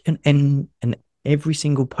 And every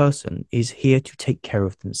single person is here to take care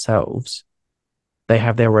of themselves. They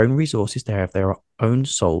have their own resources, they have their own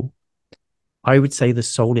soul. I would say the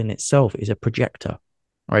soul in itself is a projector,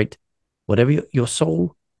 right? Whatever your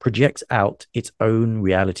soul projects out its own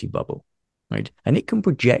reality bubble, right? And it can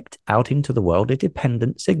project out into the world a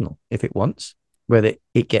dependent signal if it wants, whether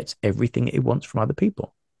it gets everything it wants from other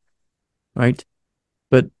people, right?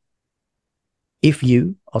 But if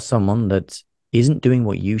you are someone that isn't doing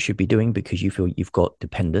what you should be doing because you feel you've got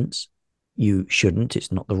dependence, you shouldn't,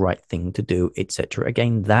 it's not the right thing to do, etc.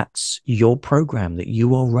 Again, that's your program that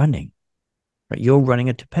you are running. Right? You're running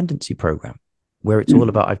a dependency program where it's all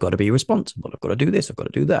about I've got to be responsible, I've got to do this, I've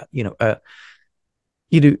got to do that.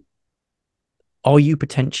 You do. Are you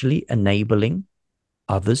potentially enabling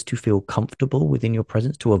others to feel comfortable within your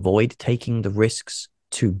presence, to avoid taking the risks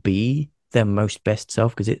to be their most best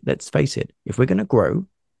self? Because let's face it, if we're going to grow,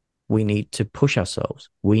 we need to push ourselves.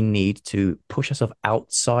 We need to push ourselves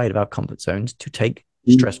outside of our comfort zones to take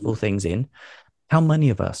stressful things in. How many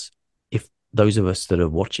of us, if those of us that are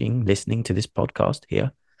watching, listening to this podcast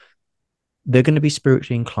here, they're going to be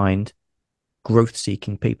spiritually inclined, growth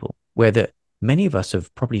seeking people, where many of us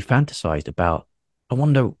have probably fantasized about, I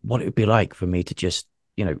wonder what it would be like for me to just,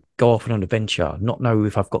 go off on an adventure, not know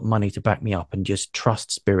if I've got money to back me up and just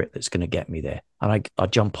trust spirit that's going to get me there. And I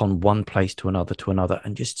jump on one place to another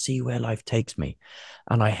and just see where life takes me.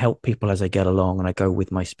 And I help people as I get along and I go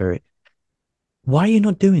with my spirit. Why are you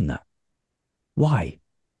not doing that? Why?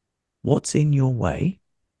 What's in your way?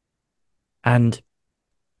 And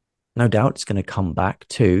no doubt it's going to come back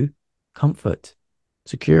to comfort,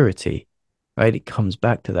 security, right? It comes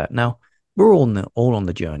back to that. Now, we're all on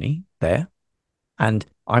the journey there. And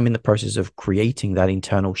I'm in the process of creating that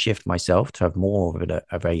internal shift myself to have more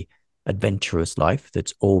of a adventurous life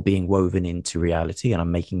that's all being woven into reality. And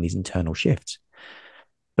I'm making these internal shifts.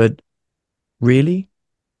 But really,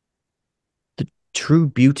 the true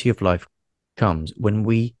beauty of life comes when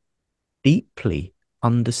we deeply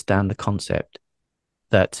understand the concept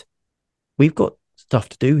that we've got stuff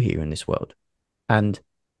to do here in this world. And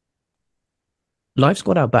life's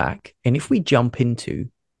got our back. And if we jump into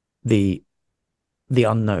the the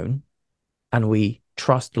unknown and we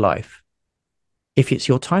trust life, if it's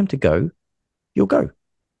your time to go, you'll go.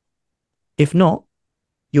 If not,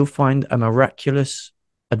 you'll find a miraculous,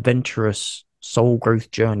 adventurous soul growth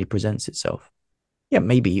journey presents itself. Yeah,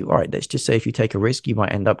 maybe, all right, let's just say if you take a risk, you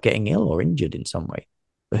might end up getting ill or injured in some way.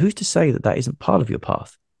 But who's to say that that isn't part of your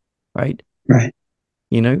path, right? Right.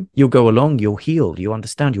 You'll go along, you'll heal, you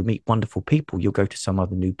understand, you'll meet wonderful people, you'll go to some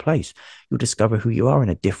other new place, you'll discover who you are in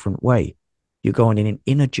a different way. You go on in an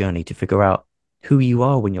inner journey to figure out who you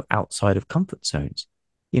are when you're outside of comfort zones,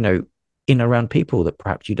 in around people that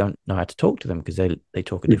perhaps you don't know how to talk to them because they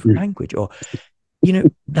talk a different language, or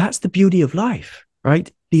that's the beauty of life,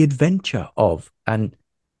 right? The adventure of, and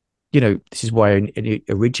this is why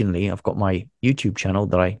originally I've got my YouTube channel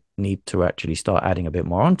that I need to actually start adding a bit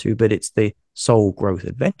more onto, but it's the soul growth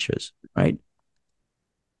adventures, right?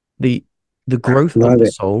 The growth of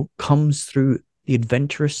the soul comes through the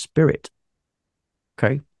adventurous spirit.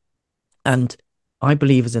 Okay. And I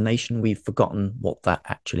believe as a nation, we've forgotten what that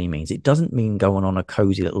actually means. It doesn't mean going on a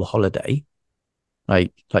cozy little holiday,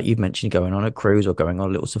 like you've mentioned, going on a cruise or going on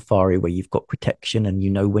a little safari where you've got protection and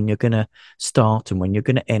when you're going to start and when you're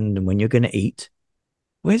going to end and when you're going to eat.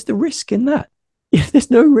 Where's the risk in that?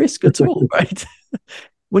 There's no risk at all, right?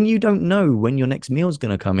 When you don't know when your next meal is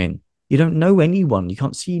going to come in, you don't know anyone, you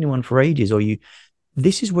can't see anyone for ages,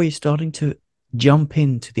 this is where you're starting to jump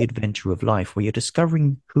into the adventure of life, where you're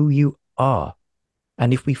discovering who you are.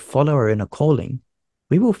 And if we follow our inner calling,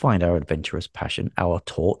 we will find our adventurous passion, our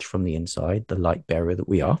torch from the inside, the light bearer that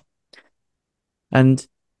we are. And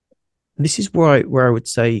this is where I would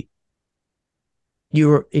say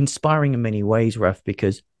you're inspiring in many ways, Raf,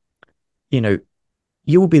 because,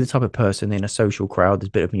 you will be the type of person in a social crowd, there's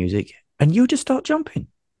a bit of music, and you'll just start jumping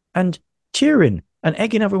and cheering and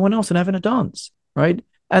egging everyone else and having a dance, right?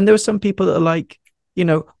 And there are some people that are like,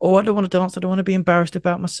 oh, I don't want to dance. I don't want to be embarrassed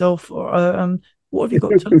about myself. Or what have you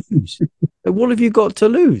got to lose? What have you got to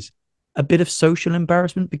lose? A bit of social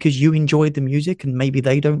embarrassment because you enjoyed the music and maybe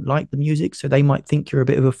they don't like the music, so they might think you're a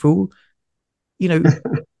bit of a fool.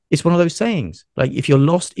 It's one of those sayings, like if you're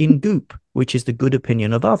lost in goop, which is the good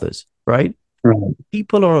opinion of others, right? Right.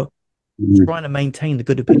 People are trying to maintain the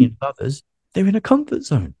good opinion of others. They're in a comfort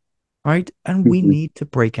zone, right? And we need to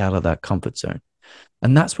break out of that comfort zone.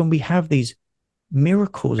 And that's when we have these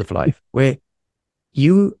miracles of life where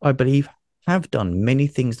you, I believe, have done many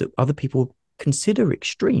things that other people consider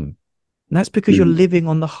extreme. And that's because you're living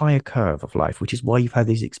on the higher curve of life, which is why you've had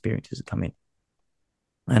these experiences that come in.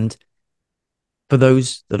 And for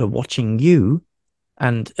those that are watching you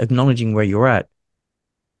and acknowledging where you're at,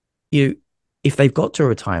 if they've got to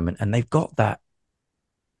retirement and they've got that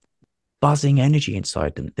buzzing energy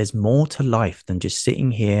inside them, there's more to life than just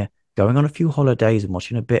sitting here, going on a few holidays and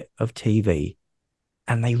watching a bit of TV.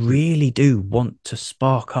 And they really do want to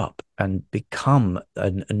spark up and become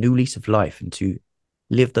a new lease of life and to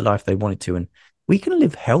live the life they wanted to. And we can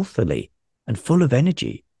live healthily and full of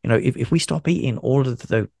energy. If we stop eating all of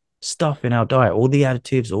the stuff in our diet, all the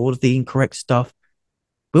additives, all of the incorrect stuff,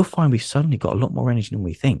 we'll find we've suddenly got a lot more energy than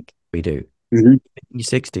we think we do. In your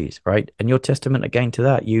 60s, right? And you're testament again to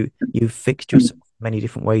that. You've fixed yourself many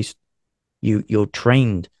different ways. You're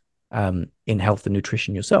trained in health and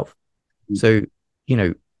nutrition yourself. So,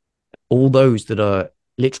 all those that are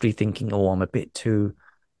literally thinking, oh, I'm a bit too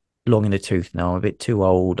long in the tooth now, I'm a bit too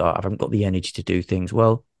old, I haven't got the energy to do things.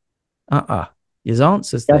 Well, there's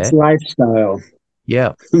answers there. That's lifestyle.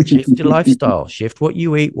 Yeah. Shift your lifestyle, shift what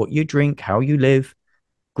you eat, what you drink, how you live,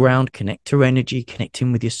 ground, connect to energy,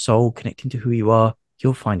 connecting with your soul, connecting to who you are.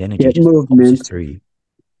 You'll find energy Get just movement through you.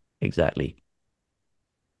 Exactly.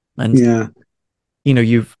 And,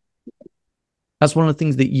 that's one of the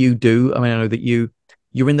things that you do. I mean, I know that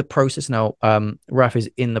you're in the process now. Raf is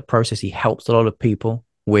in the process. He helps a lot of people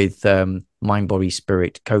with mind, body,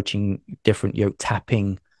 spirit coaching, different,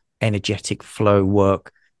 tapping, energetic flow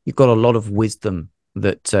work. You've got a lot of wisdom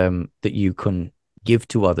that you can give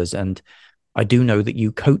to others. And I do know that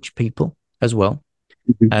you coach people as well.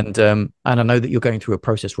 And I know that you're going through a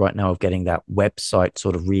process right now of getting that website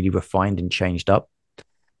sort of really refined and changed up.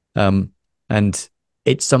 And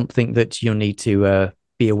it's something that you'll need to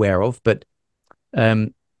be aware of. But I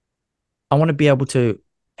want to be able to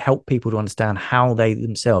help people to understand how they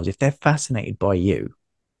themselves, if they're fascinated by you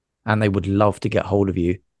and they would love to get hold of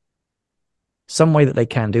you, some way that they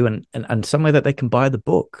can do and some way that they can buy the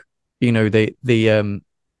book. I know that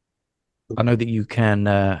you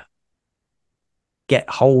can get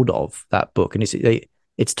hold of that book. And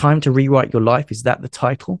it's time to rewrite your life. Is that the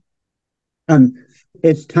title?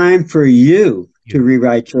 It's time for you to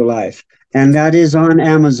rewrite your life, and that is on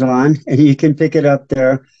Amazon, and you can pick it up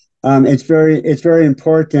there. It's very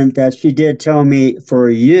important that she did tell me, for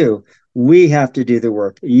you, we have to do the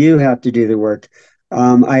work. You have to do the work.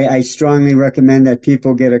 I strongly recommend that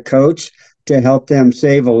people get a coach to help them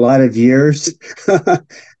save a lot of years,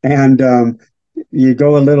 and you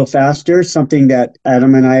go a little faster. Something that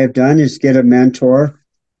Adam and I have done is get a mentor.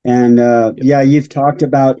 And yeah, you've talked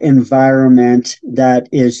about environment. That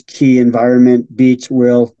is key. Environment beats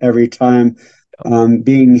will every time.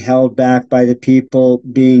 Being held back by the people,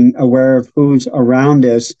 being aware of who's around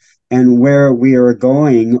us and where we are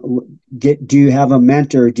going. Do you have a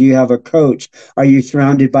mentor? Do you have a coach? Are you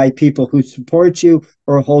surrounded by people who support you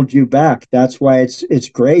or hold you back? That's why it's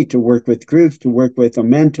great to work with groups, to work with a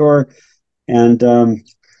mentor, and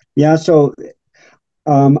yeah. So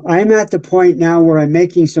I'm at the point now where I'm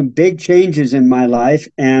making some big changes in my life,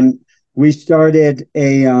 and we started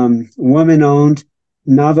a woman-owned,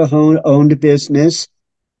 Navajo-owned business,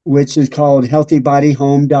 which is called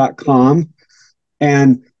healthybodyhome.com.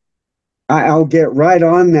 And I'll get right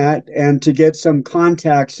on that and to get some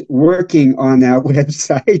contacts working on that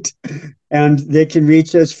website. And they can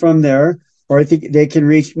reach us from there, or I think they can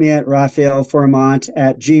reach me at Raphael Fourmont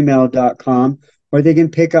at gmail.com, or they can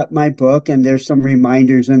pick up my book, and there's some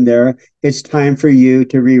reminders in there. It's time for you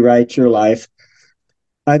to rewrite your life.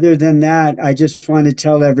 Other than that, I just want to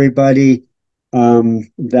tell everybody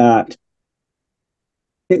that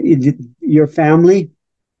your family,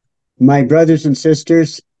 my brothers and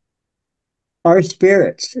sisters, are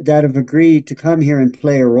spirits that have agreed to come here and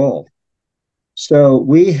play a role. So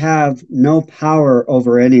we have no power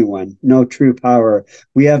over anyone, no true power.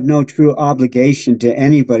 We have no true obligation to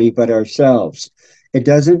anybody but ourselves. It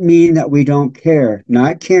doesn't mean that we don't care.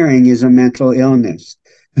 Not caring is a mental illness.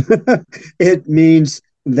 It means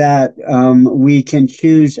that we can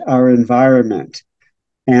choose our environment.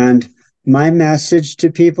 And my message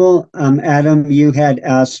to people, Adam, you had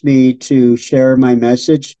asked me to share my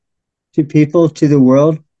message to people, to the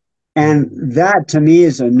world. And that to me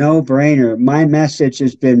is a no brainer. My message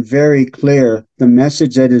has been very clear, the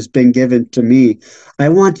message that has been given to me. I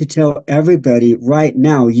want to tell everybody right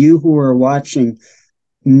now, you who are watching,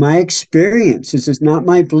 my experience. This is not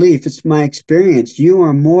my belief, it's my experience. You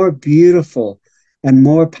are more beautiful and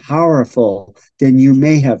more powerful than you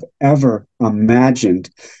may have ever imagined.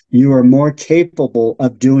 You are more capable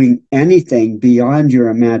of doing anything beyond your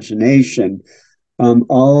imagination.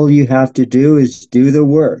 All you have to do is do the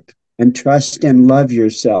work and trust and love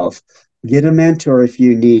yourself. Get a mentor if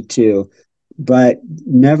you need to, but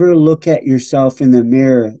never look at yourself in the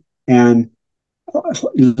mirror and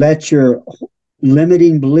let your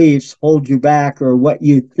limiting beliefs hold you back or what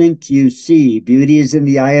you think you see. Beauty is in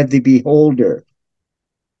the eye of the beholder.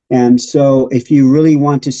 And so if you really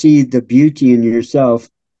want to see the beauty in yourself,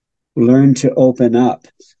 learn to open up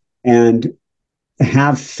and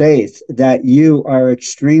have faith that you are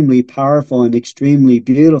extremely powerful and extremely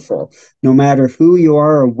beautiful, no matter who you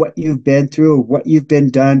are or what you've been through or what you've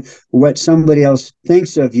been done, what somebody else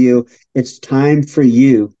thinks of you. It's time for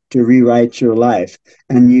you to rewrite your life.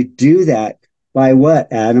 And you do that by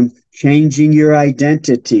what, Adam? Changing your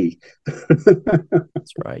identity.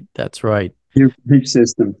 That's right. That's right. Your belief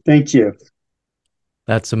system. Thank you.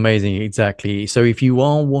 That's amazing. Exactly. So if you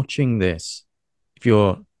are watching this, if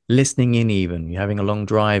you're listening in, even you're having a long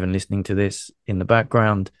drive and listening to this in the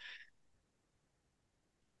background,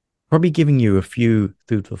 probably giving you a few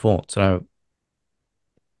food for thought. So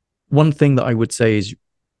one thing that I would say is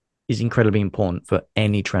incredibly important for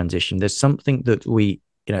any transition. There's something that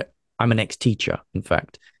I'm an ex-teacher, in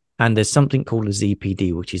fact, and there's something called a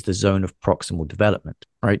ZPD, which is the zone of proximal development,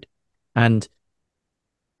 right? And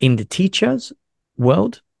in the teacher's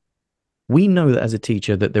world, we know that as a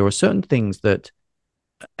teacher that there are certain things that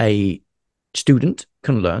a student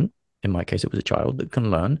can learn. In my case, it was a child that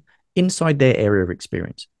can learn inside their area of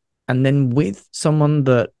experience. And then with someone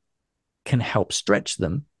that can help stretch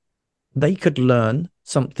them, they could learn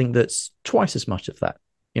something that's twice as much of that.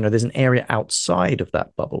 There's an area outside of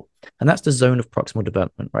that bubble, and that's the zone of proximal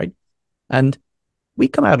development, right? And we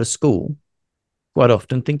come out of school quite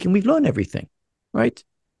often thinking we've learned everything, right?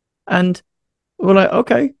 And we're like,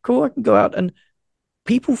 okay, cool, I can go out. And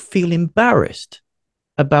people feel embarrassed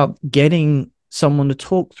about getting someone to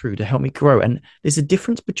talk through to help me grow. And there's a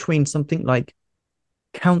difference between something like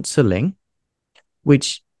counseling,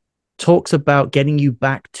 which talks about getting you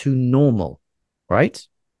back to normal, right?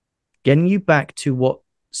 Getting you back to what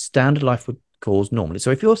standard life would cause normally.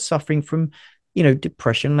 So if you're suffering from,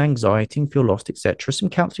 depression, anxiety, and feel lost, etc., some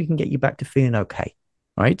counseling can get you back to feeling okay,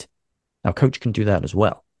 right? Now, coach can do that as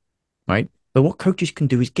well, right? But what coaches can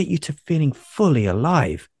do is get you to feeling fully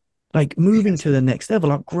alive, like moving to the next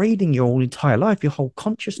level, upgrading your whole entire life, your whole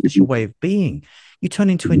consciousness, your way of being. You turn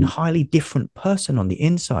into a entirely different person on the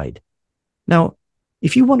inside. Now,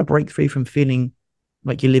 if you want to break free from feeling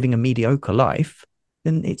like you're living a mediocre life,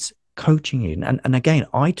 then it's coaching you. And again,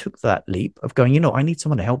 I took that leap of going, I need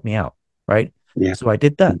someone to help me out, right? Yeah. So I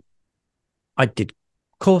did that. I did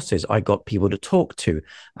courses, I got people to talk to,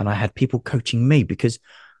 and I had people coaching me, because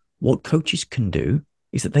what coaches can do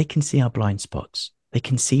is that they can see our blind spots. They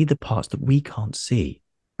can see the parts that we can't see,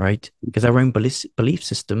 right? Because our own belief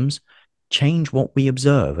systems change what we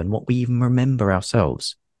observe and what we even remember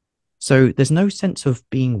ourselves. So there's no sense of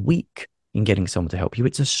being weak in getting someone to help you.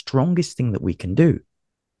 It's the strongest thing that we can do.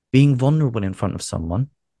 Being vulnerable in front of someone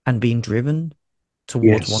and being driven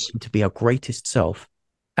towards Yes. wanting to be our greatest self.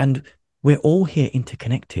 And we're all here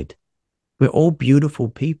interconnected. We're all beautiful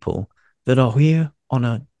people that are here on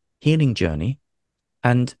a healing journey,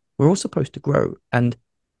 and we're all supposed to grow. And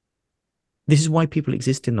this is why people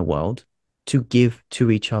exist in the world, to give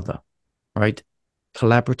to each other, right?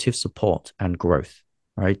 Collaborative support and growth,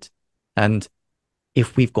 right? And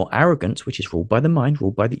if we've got arrogance, which is ruled by the mind,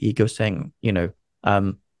 ruled by the ego, saying,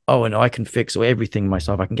 oh, and I can fix everything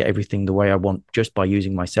myself, I can get everything the way I want just by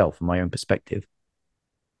using myself and my own perspective,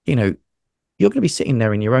 you're going to be sitting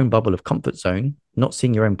there in your own bubble of comfort zone, not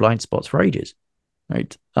seeing your own blind spots for ages,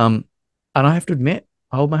 right? And I have to admit,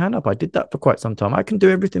 I hold my hand up. I did that for quite some time. I can do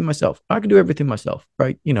everything myself. I can do everything myself,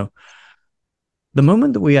 right? The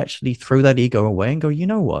moment that we actually throw that ego away and go, you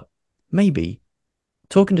know what? Maybe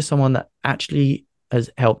talking to someone that actually has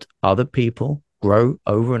helped other people grow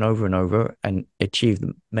over and over and over and achieve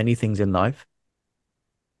many things in life,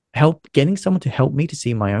 getting someone to help me to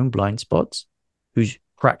see my own blind spots, who's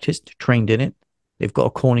practiced, trained in it. They've got a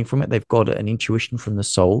calling from it. They've got an intuition from the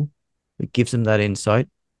soul that gives them that insight.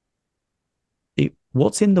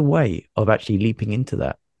 What's in the way of actually leaping into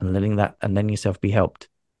that and letting yourself be helped?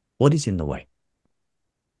 What is in the way?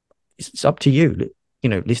 It's up to you.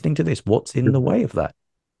 Listening to this, what's in the way of that?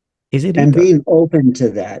 Is it And ego? being open to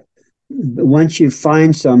that. Once you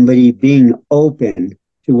find somebody, being open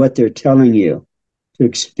to what they're telling you to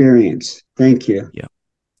experience. Thank you. Yeah,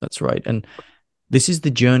 that's right. And this is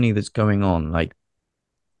the journey that's going on. Like,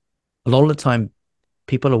 a lot of the time,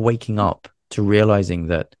 people are waking up to realizing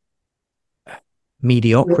that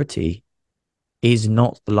mediocrity is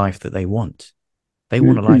not the life that they want. They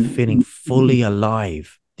want a life feeling fully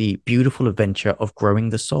alive, the beautiful adventure of growing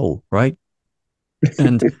the soul, right?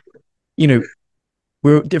 And, you know,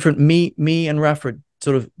 we're different. Me and Raph are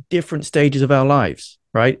sort of different stages of our lives,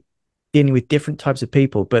 right? Dealing with different types of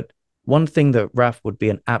people. But one thing that Raph would be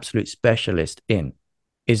an absolute specialist in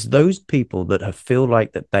is those people that feel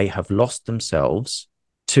like that they have lost themselves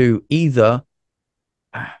to either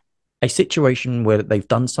a situation where they've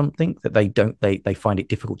done something that they find it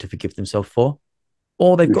difficult to forgive themselves for,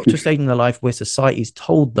 or they've got to a stage in their life where society's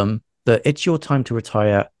told them that it's your time to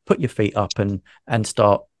retire, put your feet up and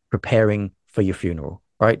start preparing for your funeral,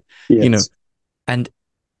 right? Yes. And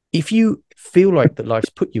if you feel like that life's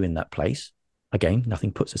put you in that place, again,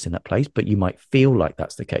 nothing puts us in that place, but you might feel like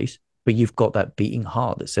that's the case, but you've got that beating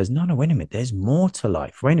heart that says, no, wait a minute, there's more to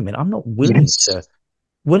life. Wait a minute, I'm not Yes.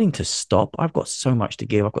 willing to stop. I've got so much to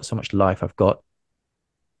give. I've got so much life.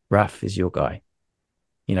 Raf is your guy.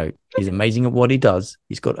 He's amazing at what he does.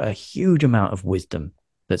 He's got a huge amount of wisdom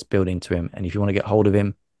that's built into him. And if you want to get hold of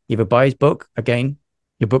him, either buy his book, again,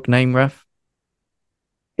 your book name, Raf.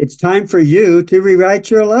 It's time for you to rewrite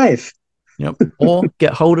your life. Or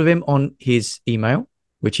get hold of him on his email,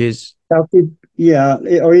 which is yeah,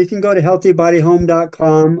 or you can go to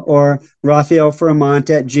healthybodyhome.com or Raphael Fourmont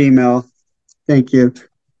at Gmail. Thank you.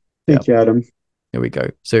 Thank you, Adam. There we go.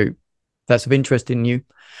 So that's of interest in you.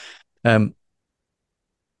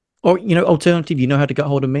 Or, alternative, how to get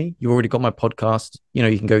hold of me. You've already got my podcast.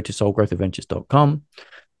 You can go to soulgrowthadventures.com,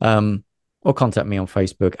 or contact me on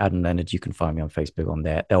Facebook, Adam Leonard. You can find me on Facebook on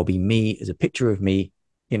there. There'll be me as a picture of me,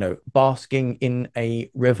 basking in a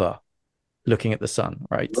river, looking at the sun,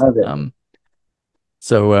 right? Love it.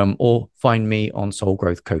 Or find me on Soul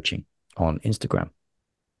Growth Coaching on Instagram.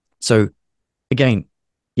 So again,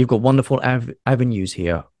 you've got wonderful avenues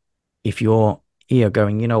here. If you're here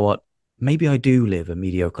going, you know what, maybe I do live a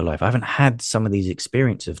mediocre life. I haven't had some of these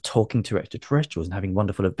experiences of talking to extraterrestrials and having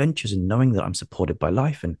wonderful adventures and knowing that I'm supported by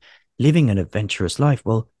life and living an adventurous life.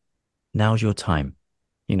 Well, now's your time.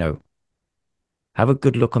 Have a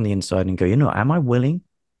good look on the inside and go, am I willing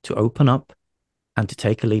to open up and to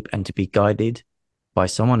take a leap and to be guided by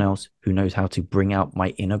someone else who knows how to bring out my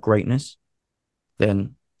inner greatness?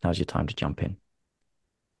 Then now's your time to jump in.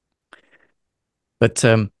 But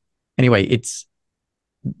anyway,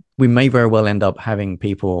 we may very well end up having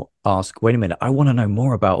people ask, wait a minute, I want to know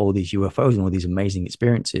more about all these UFOs and all these amazing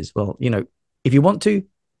experiences. Well, if you want to,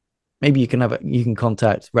 maybe you can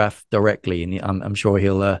contact Raph directly, and I'm sure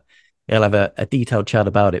he'll have a detailed chat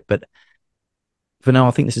about it. But for now,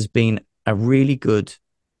 I think this has been a really good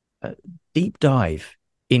deep dive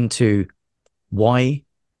into why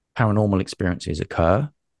paranormal experiences occur,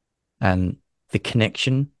 and the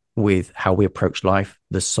connection with how we approach life,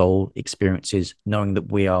 the soul experiences, knowing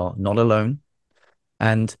that we are not alone,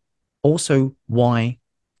 and also why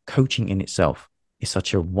coaching in itself is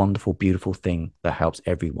such a wonderful, beautiful thing that helps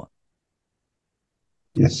everyone.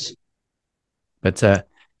 Yes. But Yes.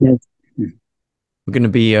 we're going to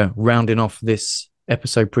be rounding off this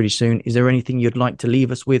episode pretty soon. Is there anything you'd like to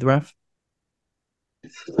leave us with, Raf?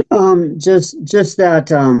 Just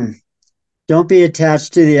that don't be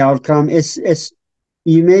attached to the outcome. It's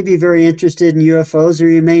you may be very interested in UFOs or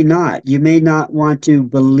you may not. You may not want to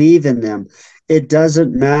believe in them. It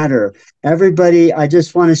doesn't matter. Everybody, I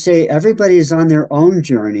just want to say everybody is on their own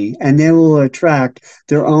journey and they will attract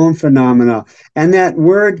their own phenomena. And that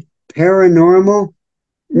word paranormal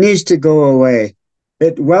needs to go away.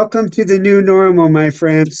 Welcome to the new normal, my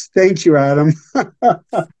friends. Thank you, Adam.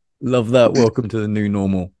 Love that. Welcome to the new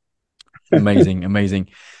normal. Amazing, amazing.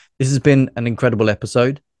 This has been an incredible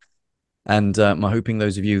episode. And I'm hoping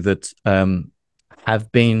those of you that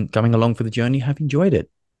have been coming along for the journey have enjoyed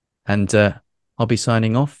it. And I'll be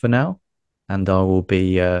signing off for now. And I will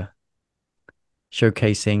be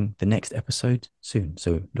showcasing the next episode soon.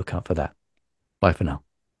 So look out for that. Bye for now.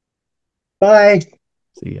 Bye.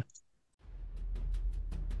 See ya.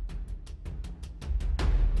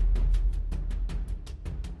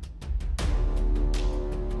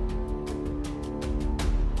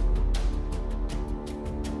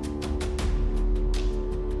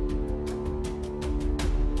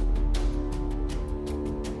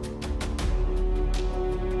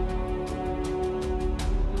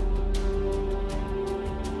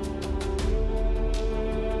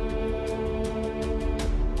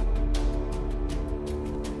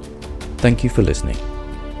 Thank you for listening,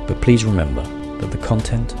 but please remember that the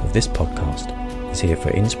content of this podcast is here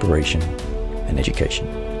for inspiration and education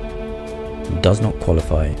and does not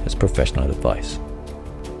qualify as professional advice.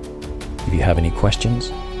 If you have any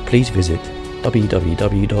questions, please visit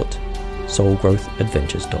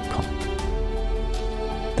www.soulgrowthadventures.com.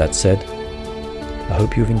 That said, I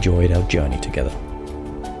hope you have enjoyed our journey together.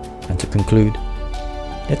 And to conclude,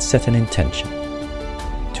 let's set an intention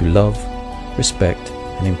to love, respect,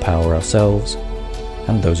 and empower ourselves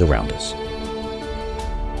and those around us.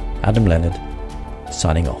 Adam Leonard,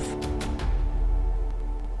 signing off.